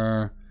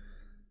 dir.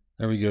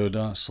 There we go,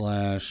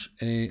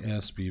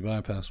 /ASB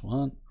bypass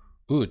 1.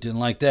 Ooh, it didn't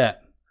like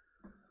that.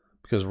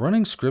 Because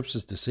running scripts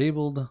is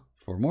disabled.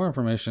 For more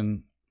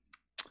information,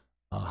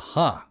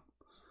 aha.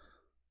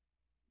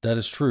 That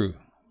is true.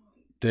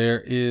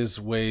 There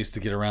is ways to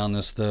get around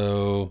this,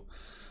 though.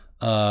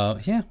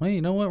 Yeah, well,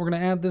 you know what? We're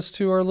going to add this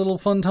to our little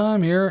fun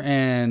time here.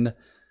 And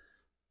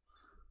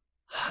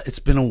it's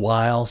been a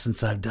while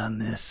since I've done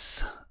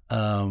this.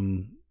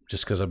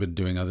 Just because I've been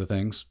doing other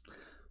things.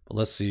 But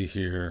let's see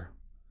here.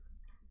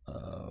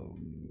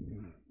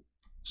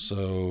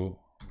 So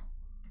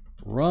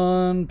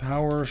run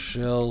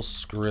PowerShell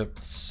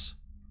scripts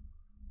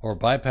or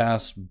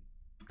bypass.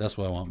 That's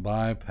what I want.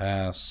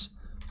 Bypass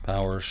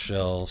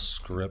PowerShell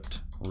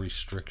script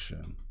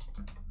restriction.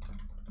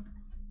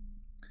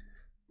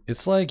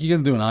 It's like you're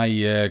going to do an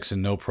IEX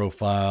and no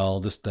profile,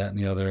 this, that, and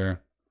the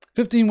other.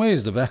 15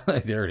 ways to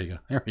there we go.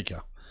 There we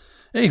go.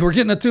 Hey, we're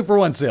getting a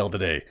 2-for-1 sale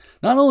today.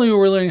 Not only are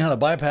we learning how to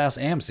bypass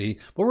AMSI,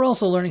 but we're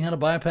also learning how to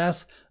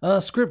bypass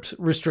script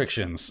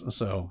restrictions.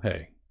 So,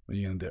 hey, what are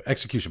you going to do?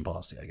 Execution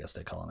policy, I guess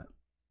they're calling it.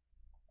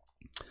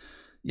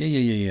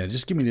 Yeah.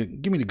 Just give me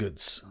the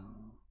goods.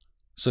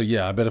 So,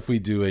 yeah, I bet if we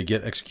do a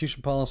get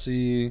execution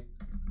policy,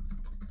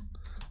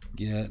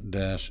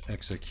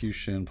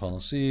 get-execution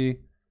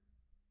policy,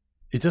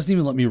 it doesn't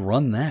even let me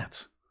run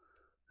that.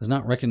 It's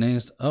not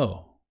recognized.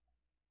 Oh,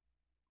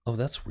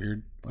 that's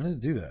weird. Why did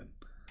it do that?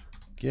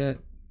 Get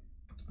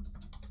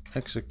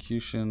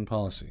execution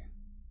policy.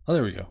 Oh,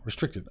 there we go.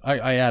 Restricted.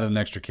 I added an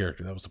extra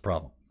character. That was the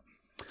problem.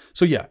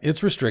 So yeah,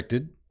 it's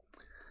restricted.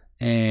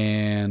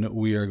 And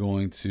we are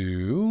going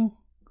to,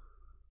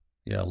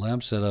 yeah,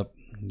 lab setup.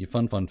 You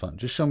fun.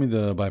 Just show me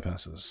the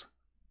bypasses.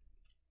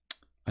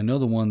 I know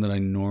the one that I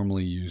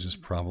normally use is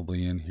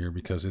probably in here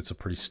because it's a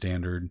pretty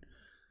standard.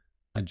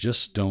 I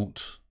just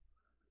don't,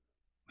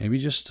 maybe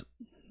just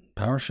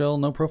PowerShell,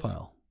 no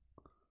profile.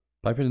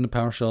 Pipe it into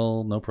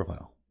PowerShell, no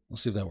profile.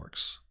 Let's see if that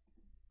works.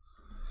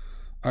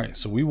 All right,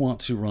 so we want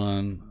to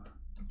run,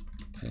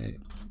 hey,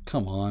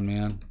 come on,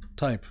 man.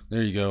 Type,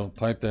 there you go.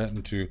 Pipe that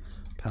into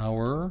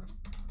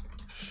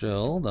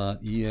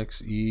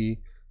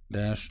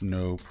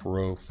PowerShell.exe-no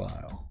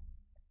profile.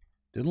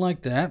 Didn't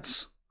like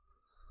that.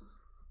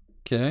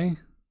 Okay,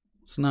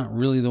 it's not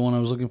really the one I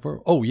was looking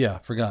for. Oh yeah,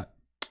 forgot.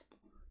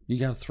 You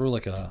got to throw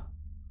like a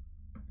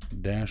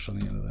dash on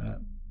the end of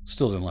that.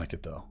 Still didn't like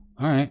it though.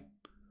 All right,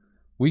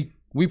 we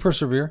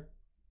persevere.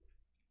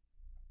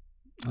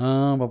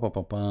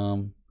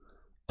 Oh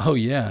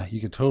yeah,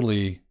 you could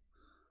totally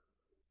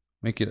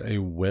make it a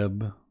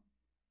web.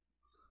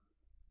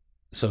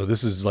 So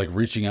this is like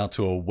reaching out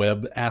to a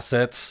web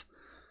assets.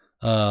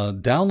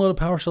 Download a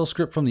PowerShell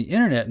script from the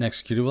internet and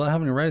execute it without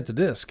having to write it to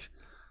disk.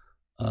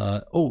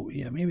 Oh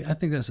yeah, maybe I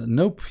think that's a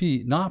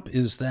nop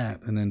is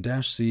that, and then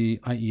 -c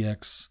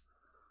IEX.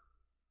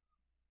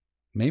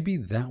 Maybe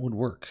that would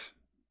work.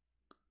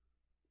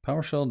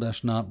 PowerShell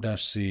 -nop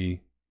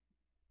 -c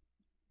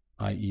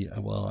IE.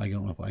 Well, I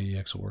don't know if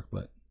IEX will work,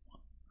 but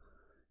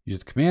use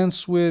the command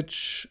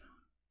switch.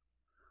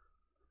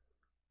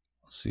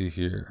 Let's see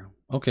here.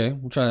 Okay,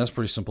 we'll try. That's a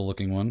pretty simple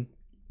looking one.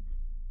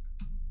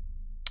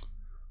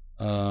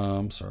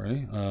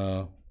 Sorry.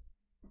 How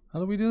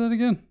do we do that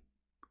again?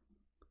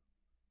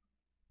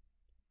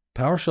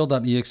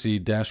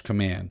 PowerShell.exe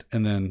 -command,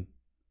 and then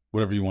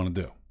whatever you want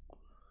to do.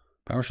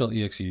 PowerShell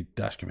exe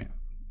 -command.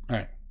 All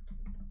right.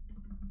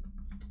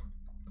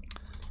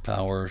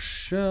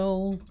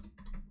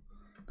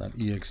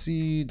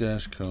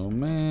 PowerShell.exe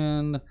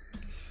 -command,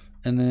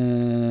 and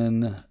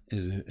then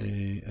is it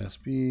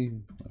ASB?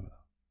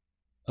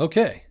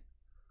 Okay.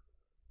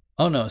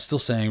 Oh no, it's still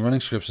saying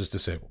running scripts is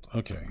disabled.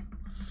 Okay.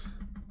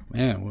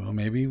 Man, well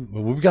maybe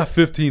we've got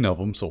 15 of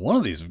them, so one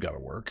of these have got to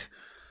work.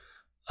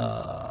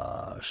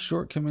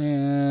 Short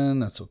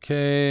command, that's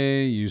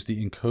okay. Use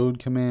the encode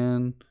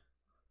command.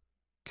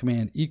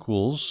 Command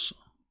equals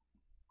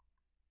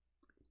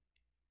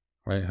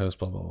right host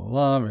blah blah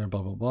blah blah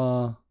blah blah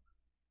blah.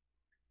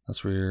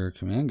 That's where your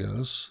command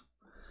goes.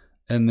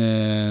 And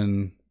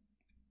then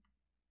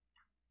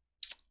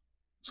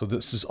so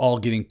this is all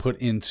getting put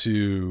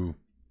into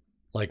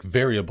like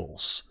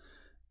variables.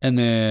 And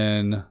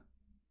then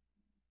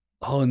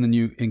and then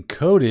you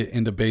encode it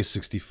into base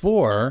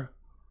 64.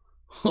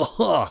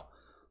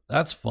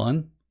 That's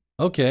fun.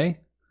 Okay.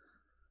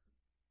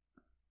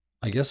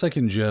 I guess I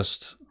can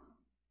just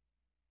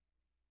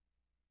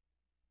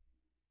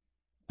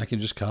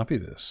copy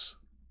this.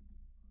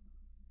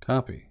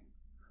 Copy.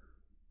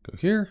 Go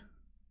here.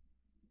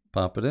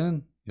 Pop it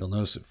in. You'll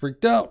notice it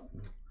freaked out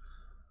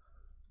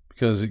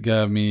because it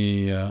got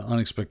me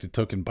unexpected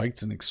token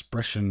bytes and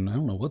expression. I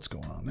don't know what's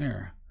going on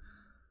there.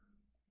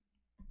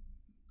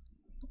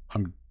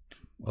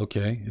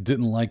 Okay. It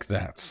didn't like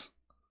that.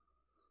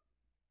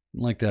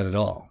 Didn't like that at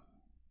all.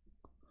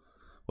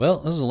 Well,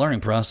 this is a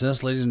learning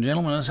process, ladies and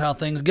gentlemen. That's how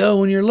things go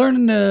when you're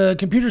learning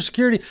computer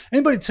security.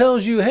 Anybody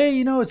tells you, hey,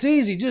 you know, it's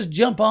easy, just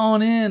jump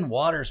on in.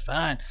 Water's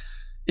fine.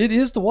 It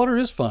is. The water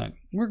is fine.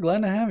 We're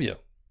glad to have you.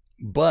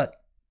 But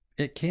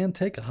it can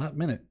take a hot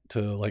minute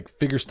to like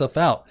figure stuff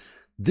out.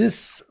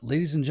 This,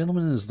 ladies and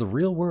gentlemen, is the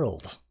real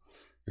world.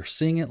 You're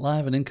seeing it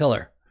live and in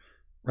color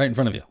right in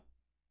front of you.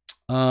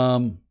 I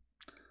don't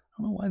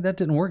know why that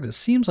didn't work. It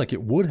seems like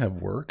it would have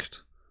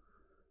worked.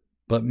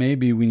 But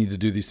maybe we need to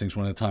do these things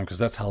one at a time because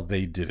that's how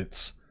they did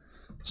it.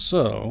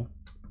 So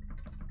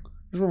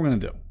here's what we're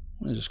going to do.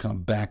 I'm going to just kind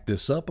of back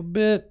this up a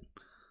bit.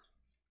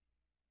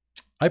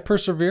 I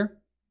persevere.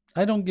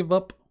 I don't give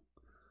up.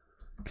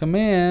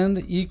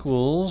 Command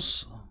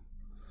equals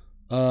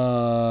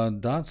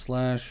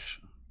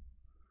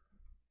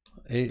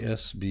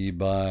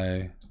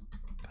 /ASB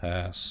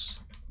bypass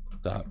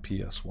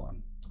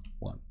 .ps1.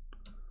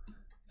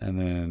 And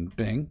then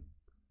bing.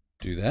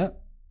 Do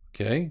that.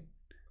 Okay.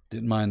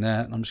 Didn't mind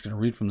that. I'm just going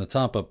to read from the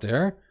top up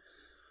there,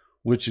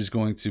 which is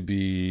going to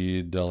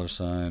be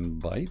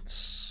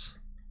 $bytes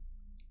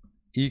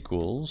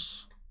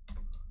equals,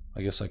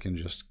 I guess I can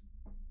just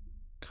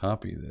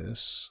copy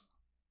this.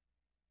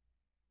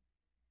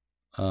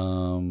 Where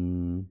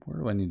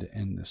do I need to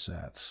end this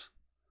at?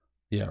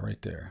 Yeah, right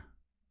there.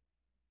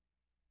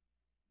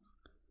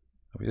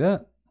 Copy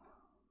that.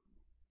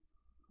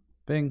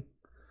 Bing.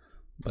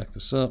 Back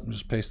this up and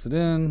just paste it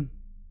in.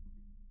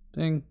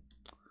 Ding.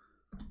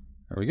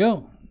 There we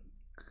go.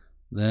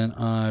 Then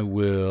I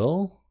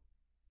will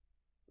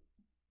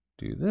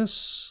do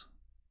this.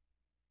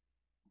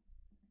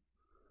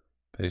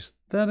 Paste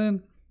that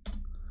in.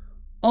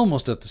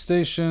 Almost at the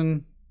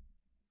station.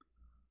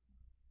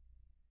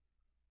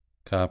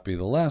 Copy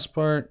the last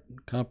part.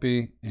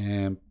 Copy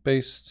and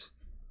paste.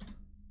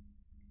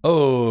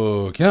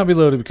 Oh, cannot be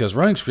loaded because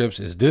running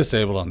scripts is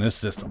disabled on this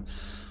system.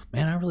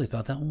 Man, I really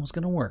thought that one was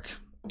going to work.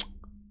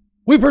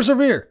 We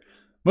persevere.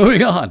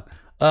 Moving on.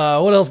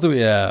 What else do we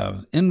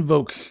have?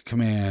 Invoke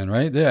command,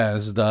 right? Yeah,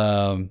 this is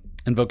the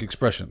invoke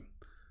expression.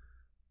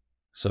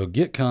 So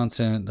get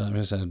content,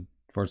 I said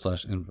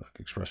 /invoke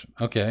expression.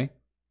 Okay.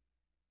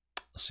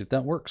 Let's see if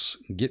that works.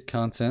 Get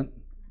content.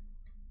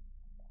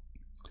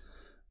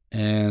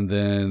 And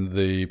then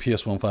the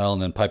PS1 file,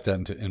 and then pipe that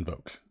into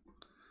invoke.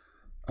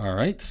 All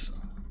right.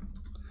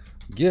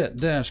 Get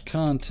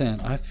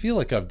 -content. I feel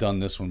like I've done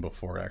this one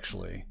before,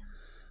 actually.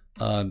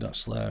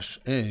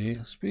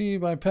 /ASB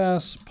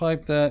bypass,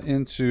 pipe that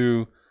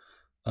into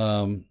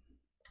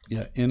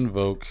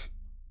invoke.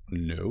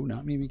 No,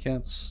 not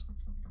Mimikatz.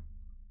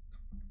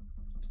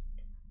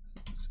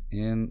 It's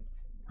in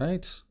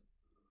right.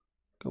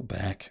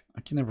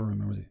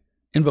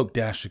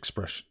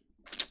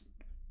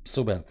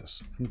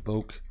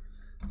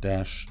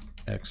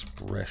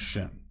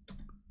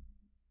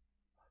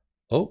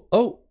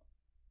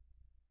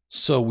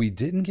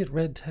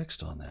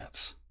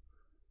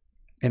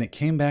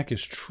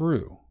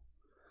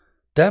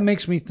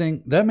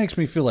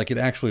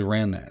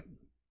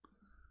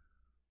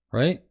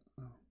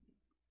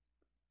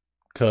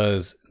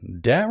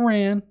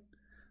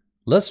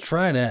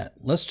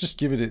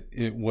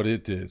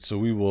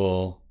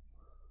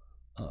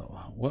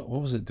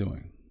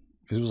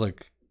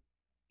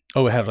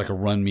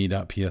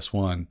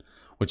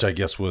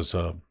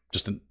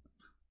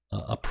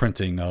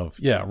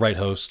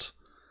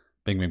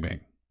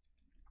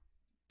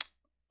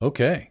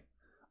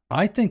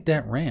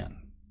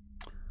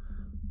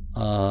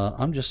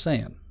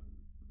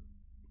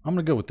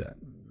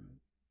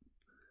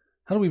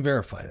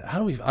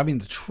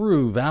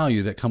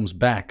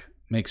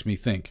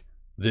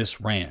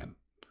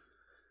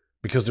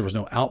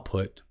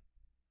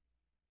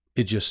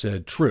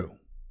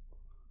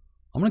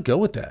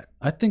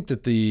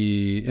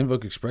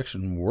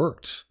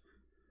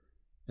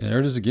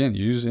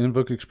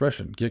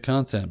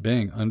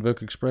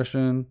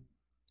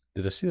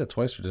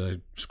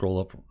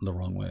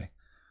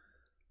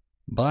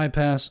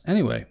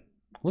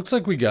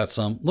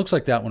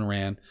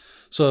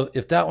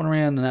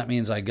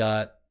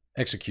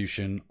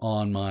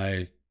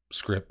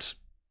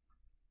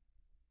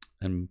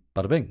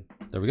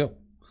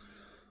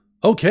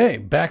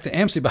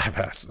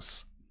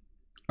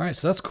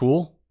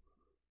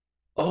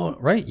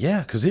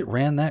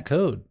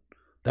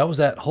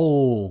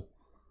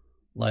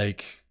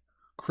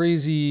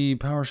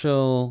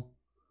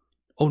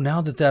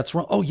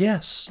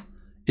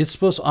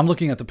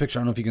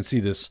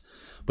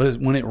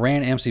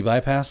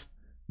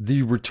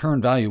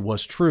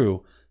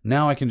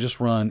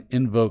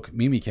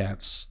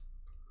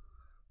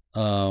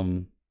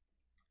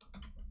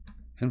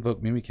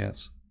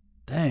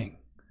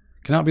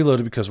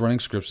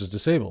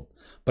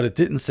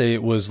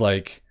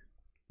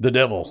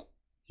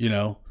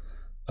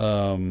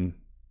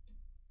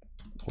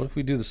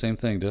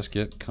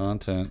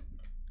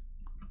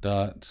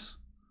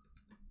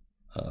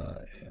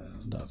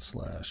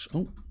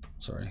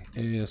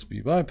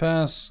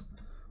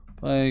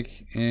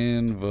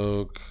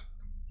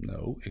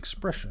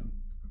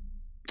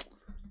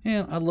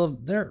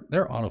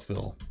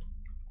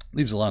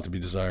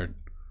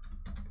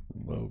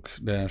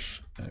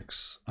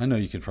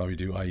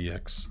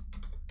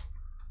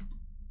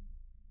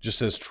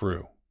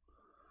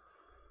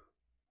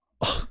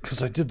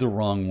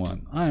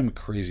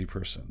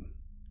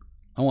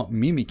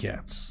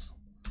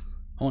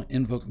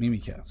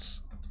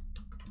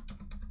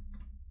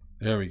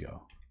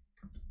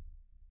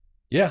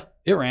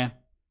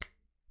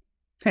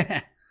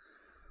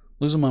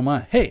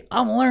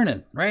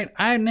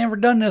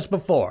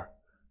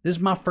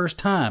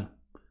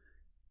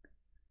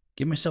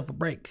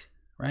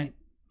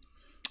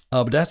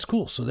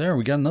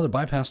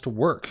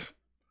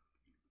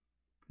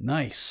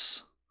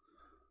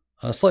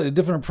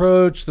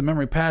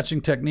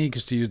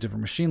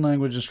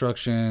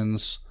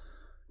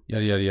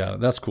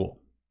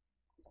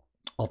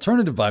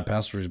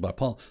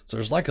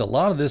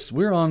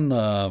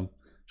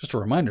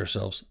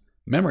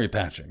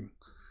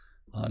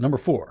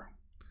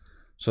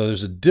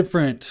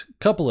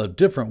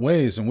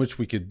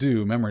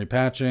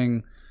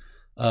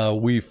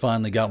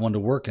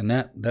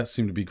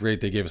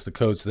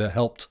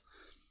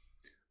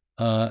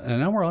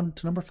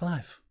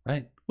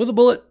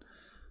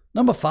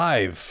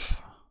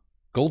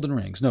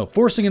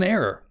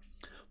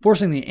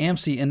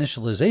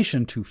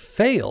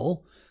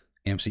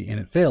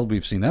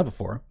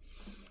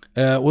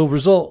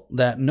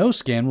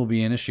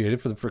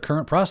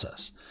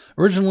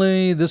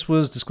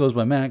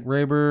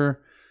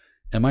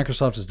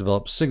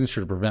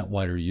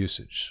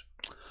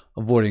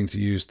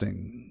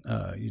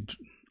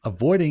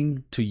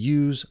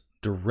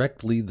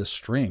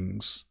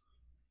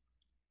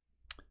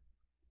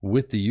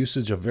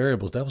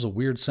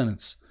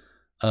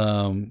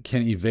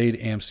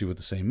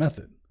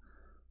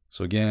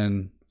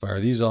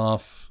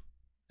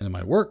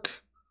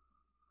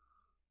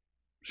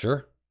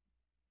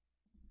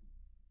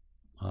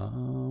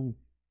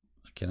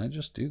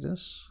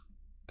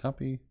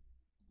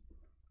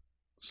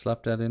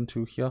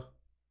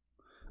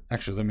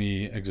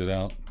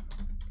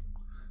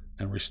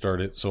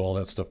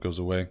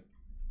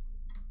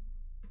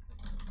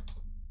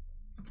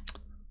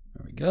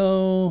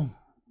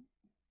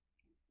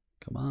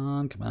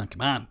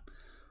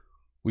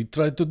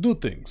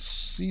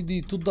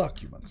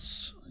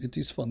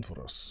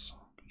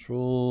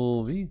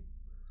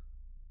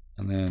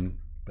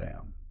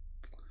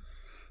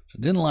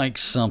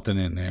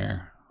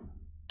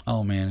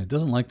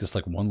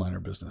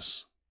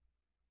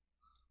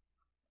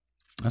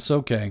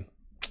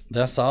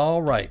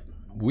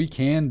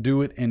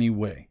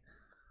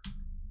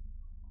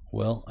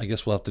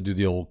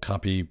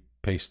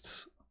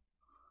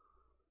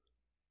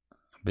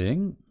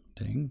 Bing,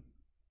 ding.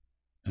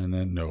 And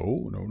then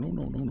no.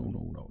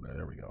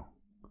 There we go.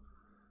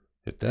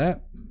 Hit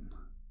that.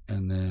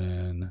 And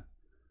then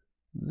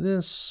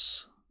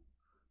this.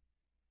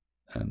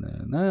 And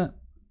then that.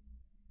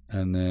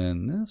 And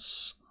then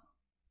this.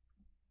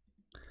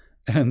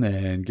 And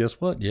then guess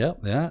what?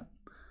 Yep, that.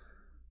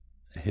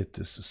 Hit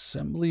this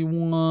assembly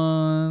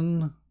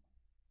one.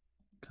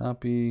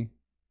 Copy.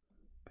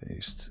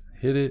 Paste.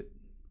 Hit it.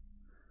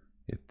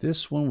 Hit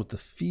this one with the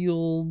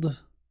field.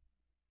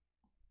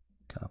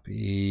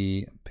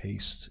 Copy.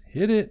 Paste.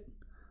 Hit it.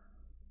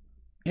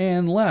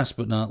 And last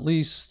but not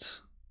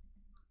least,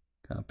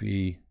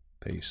 copy.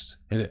 Paste.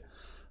 Hit it.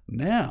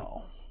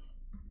 Now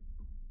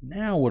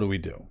what do we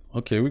do?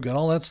 Okay, we've got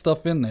all that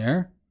stuff in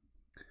there.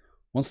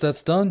 Once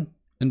that's done,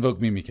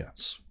 invoke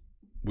Mimikatz.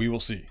 We will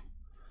see.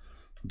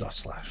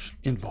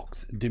 /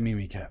 invoked the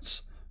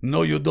Mimikatz.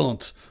 No, you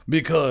don't,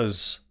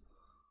 because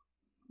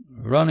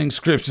running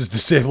scripts is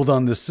disabled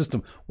on this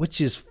system, which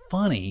is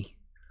funny.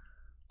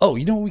 Oh,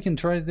 you know what we can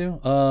try to do?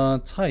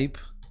 Type.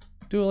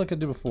 Do it like I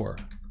did before.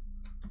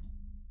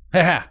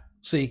 Haha.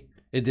 See,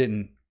 it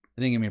didn't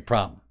give me a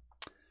problem.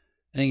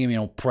 It didn't give me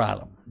no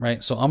problem,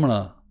 right? So I'm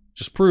gonna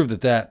just prove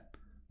that that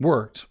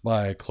worked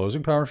by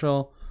closing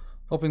PowerShell,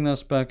 opening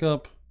this back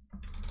up,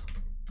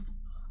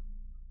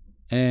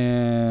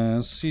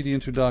 and cd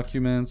into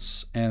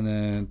documents, and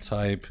then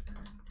type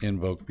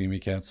invoke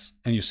Mimikatz,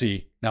 and you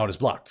see now it is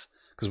blocked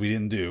because we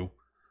didn't do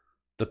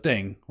the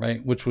thing,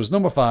 right? Which was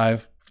number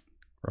 5.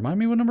 Remind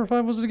me what number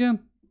 5 was it again?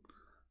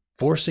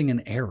 Forcing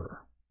an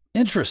error.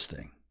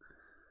 Interesting.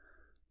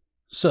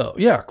 So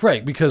yeah,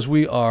 great, because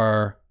we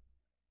are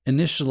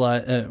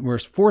we're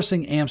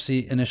forcing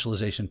AMSI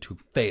initialization to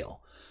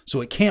fail. So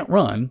it can't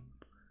run.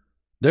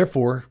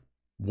 Therefore,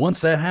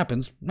 once that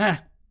happens,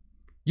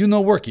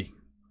 worky.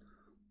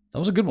 That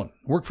was a good one.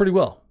 Worked pretty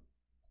well.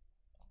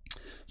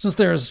 Since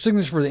there is a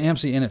signature for the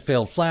AMSI init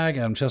failed flag,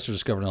 Adam Chester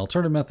discovered an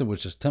alternative method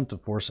which is attempt to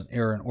force an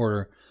error in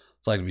order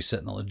flag to be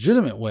set in a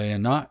legitimate way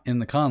and not in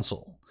the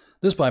console.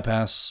 This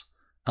bypass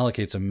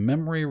allocates a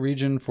memory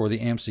region for the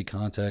AMSI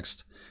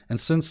context, and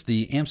since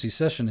the AMSI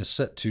session is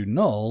set to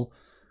null,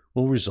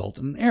 will result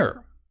in an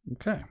error.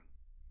 Okay.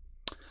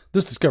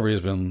 This discovery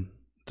has been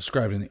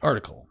described in the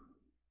article.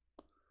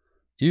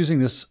 Using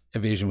this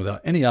evasion without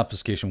any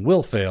obfuscation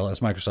will fail, as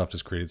Microsoft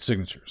has created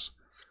signatures.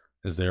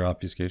 Is there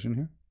obfuscation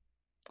here?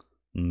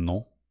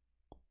 No.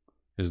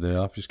 Is there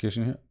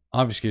obfuscation here?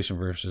 Obfuscation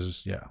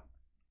versus, yeah.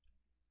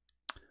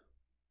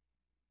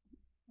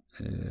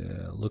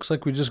 Looks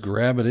like we just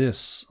grab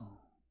this.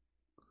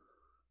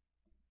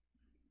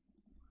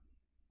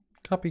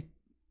 Copy.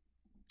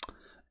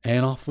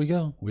 And off we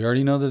go. We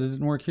already know that it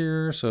didn't work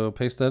here, so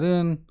paste that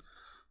in.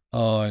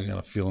 Oh, I got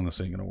a feeling this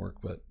ain't going to work,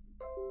 but...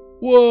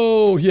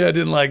 Whoa! Yeah, I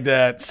didn't like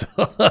that.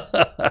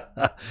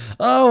 I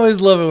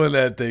always love it when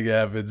that thing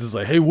happens. It's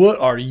like, hey, what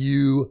are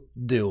you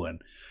doing?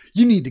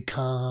 You need to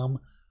calm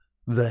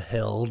the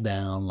hell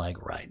down, like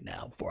right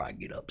now, before I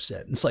get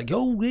upset. And it's like,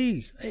 oh,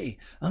 hey,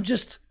 I'm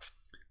just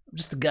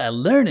a guy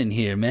learning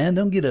here, man.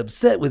 Don't get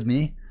upset with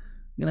me.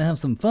 I'm gonna have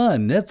some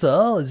fun. That's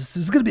all.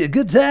 It's gonna be a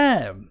good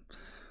time.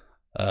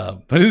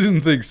 But I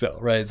didn't think so,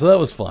 right? So that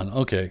was fun.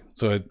 Okay,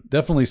 so I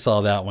definitely saw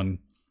that one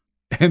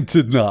and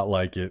did not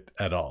like it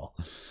at all.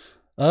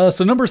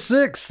 So number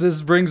 6,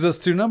 this brings us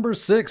to number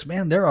 6.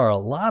 Man, there are a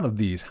lot of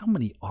these. How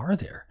many are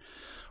there?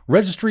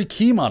 Registry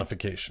key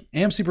modification.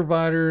 AMSI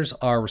providers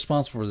are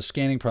responsible for the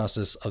scanning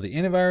process of the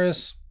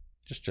antivirus.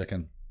 Just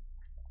checking.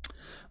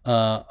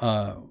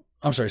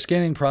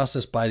 Scanning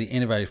process by the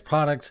antivirus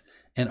product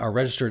and are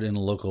registered in the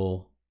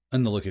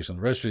location of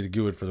the registry. The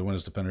GUID for the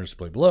Windows Defender is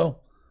displayed below.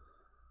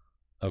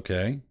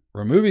 Okay.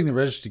 Removing the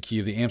registry key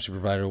of the AMSI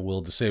provider will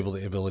disable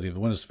the ability of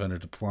the Windows Defender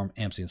to perform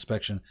AMSI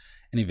inspection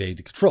and evade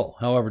the control.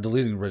 However,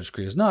 deleting the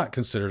registry is not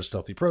considered a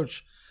stealthy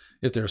approach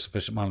if there is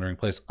sufficient monitoring in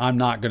place. I'm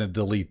not going to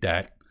delete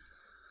that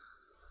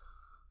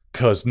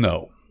because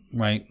no,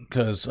 right?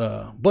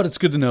 But it's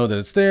good to know that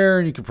it's there,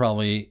 and you could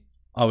probably,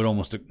 I would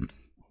almost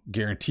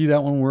guarantee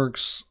that one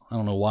works. I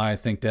don't know why I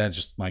think that,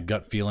 just my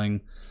gut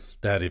feeling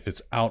that if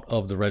it's out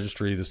of the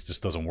registry, this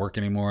just doesn't work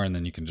anymore, and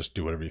then you can just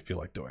do whatever you feel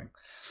like doing.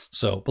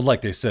 So, but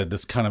like they said,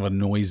 that's kind of a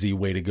noisy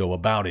way to go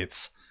about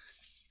it.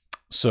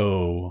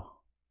 So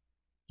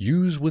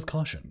use with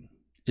caution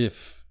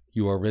if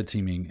you are red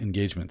teaming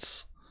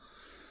engagements.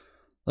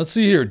 Let's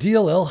see here.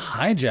 DLL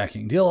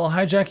hijacking. DLL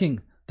hijacking.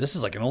 This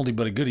is like an oldie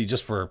but a goodie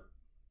just for,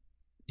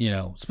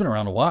 it's been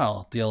around a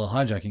while. DLL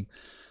hijacking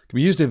can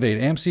be used to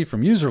evade AMSI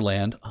from user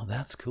land. Oh,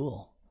 that's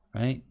cool,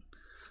 right?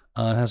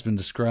 It has been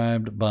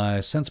described by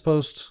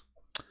SensePost.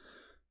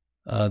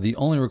 The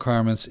only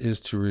requirements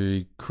is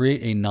to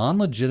create a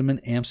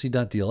non-legitimate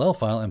AMSI.dll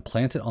file and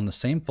plant it on the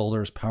same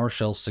folder as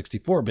PowerShell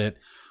 64-bit,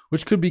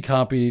 which could be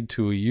copied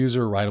to a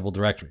user-writable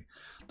directory.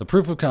 The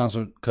proof of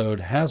concept code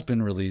has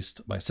been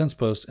released by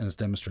SensePost and is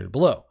demonstrated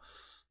below.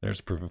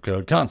 There's proof of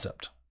code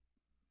concept,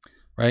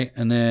 right?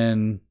 And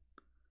then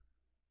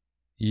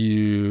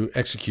you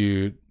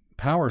execute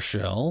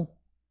PowerShell,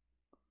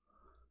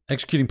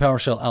 Executing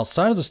PowerShell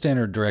outside of the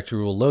standard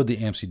directory will load the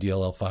AMSI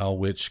DLL file,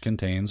 which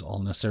contains all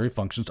necessary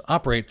functions to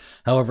operate.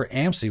 However,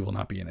 AMSI will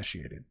not be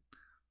initiated.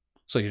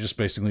 So you're just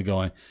basically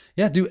going,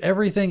 yeah, do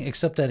everything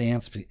except that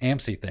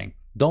AMSI thing.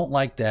 Don't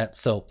like that.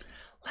 So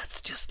let's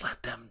just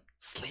let them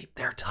sleep.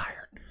 They're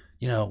tired.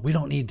 You know, we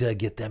don't need to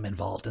get them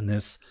involved in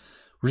this.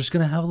 We're just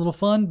going to have a little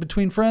fun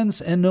between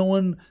friends and no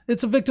one.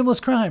 It's a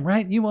victimless crime,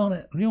 right? You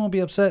won't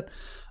be upset.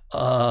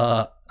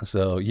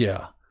 So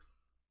yeah,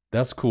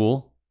 that's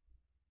cool.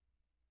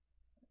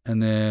 And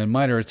then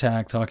Miter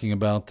Attack talking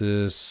about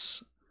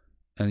this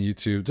on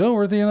YouTube. Oh,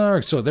 we're at the end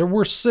of the So there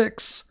were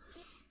 6.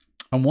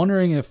 I'm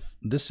wondering if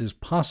this is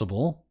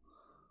possible.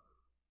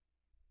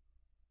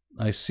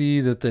 I see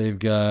that they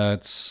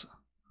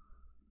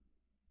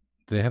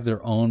have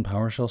their own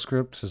PowerShell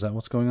script. Is that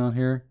what's going on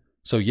here?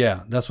 So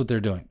yeah, that's what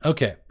they're doing.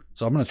 Okay,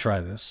 so I'm going to try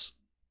this.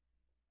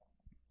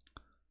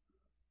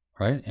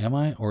 Right? Am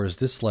I? Or is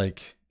this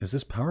like, is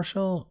this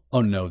PowerShell?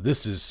 Oh no,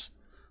 this is,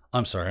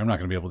 I'm sorry, I'm not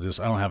going to be able to do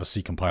this. I don't have a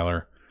C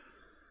compiler.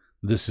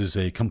 This is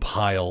a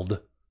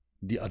compiled,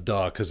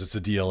 because it's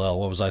a DLL.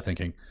 What was I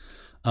thinking?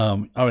 I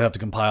would have to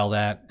compile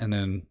that and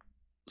then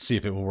see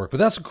if it will work. But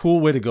that's a cool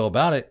way to go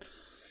about it.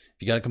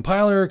 If you got a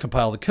compiler,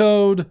 compile the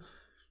code,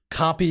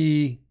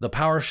 copy the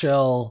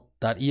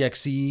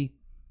PowerShell.exe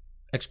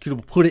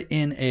executable, put it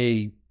in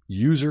a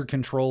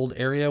user-controlled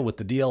area with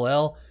the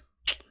DLL,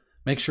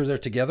 make sure they're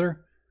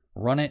together,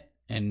 run it,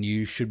 and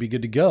you should be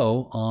good to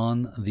go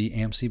on the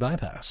AMSI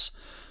bypass.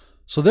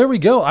 So there we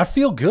go. I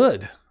feel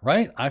good,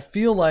 right? I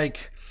feel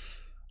like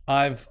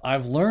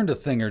I've learned a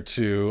thing or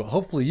two.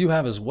 Hopefully you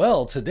have as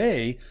well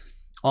today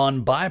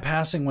on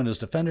bypassing Windows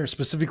Defender,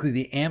 specifically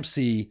the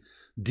AMSI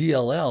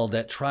DLL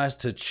that tries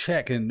to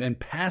check and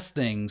pass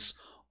things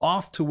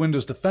off to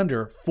Windows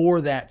Defender for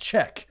that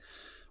check.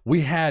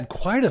 We had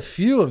quite a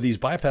few of these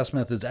bypass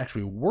methods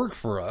actually work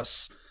for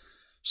us.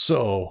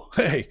 So,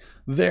 hey,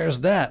 there's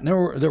that. And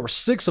there were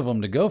 6 of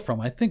them to go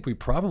from. I think we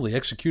probably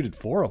executed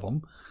 4 of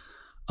them.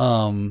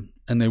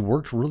 And they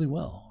worked really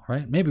well,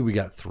 right? Maybe we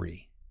got 3.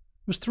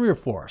 It was 3 or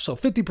 4. So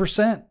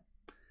 50%,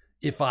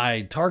 if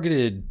I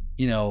targeted,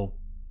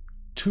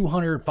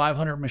 200,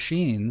 500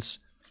 machines,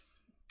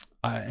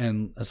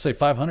 and let's say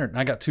 500, and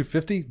I got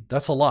 250,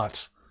 that's a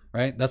lot,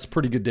 right? That's a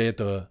pretty good day at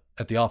the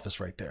office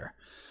right there.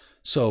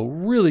 So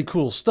really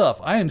cool stuff.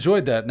 I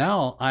enjoyed that.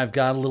 Now I've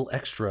got a little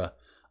extra.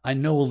 I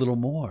know a little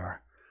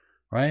more,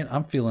 right?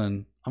 I'm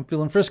feeling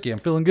frisky. I'm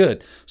feeling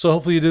good. So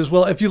hopefully you do as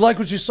well. If you like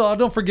what you saw,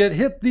 don't forget,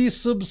 hit the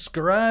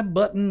subscribe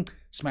button,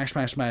 smash,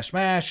 smash, smash,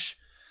 smash.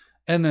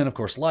 And then of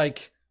course,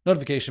 like,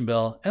 notification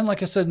bell. And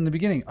like I said in the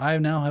beginning, I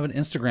now have an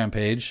Instagram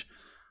page.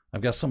 I've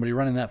got somebody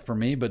running that for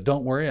me, but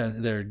don't worry.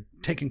 They're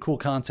taking cool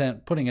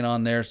content, putting it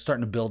on there,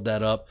 starting to build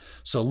that up.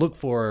 So look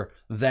for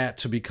that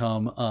to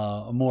become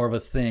more of a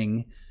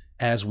thing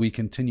as we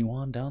continue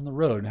on down the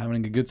road,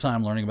 having a good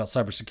time learning about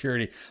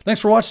cybersecurity.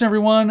 Thanks for watching,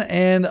 everyone,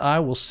 and I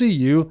will see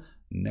you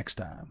next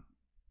time.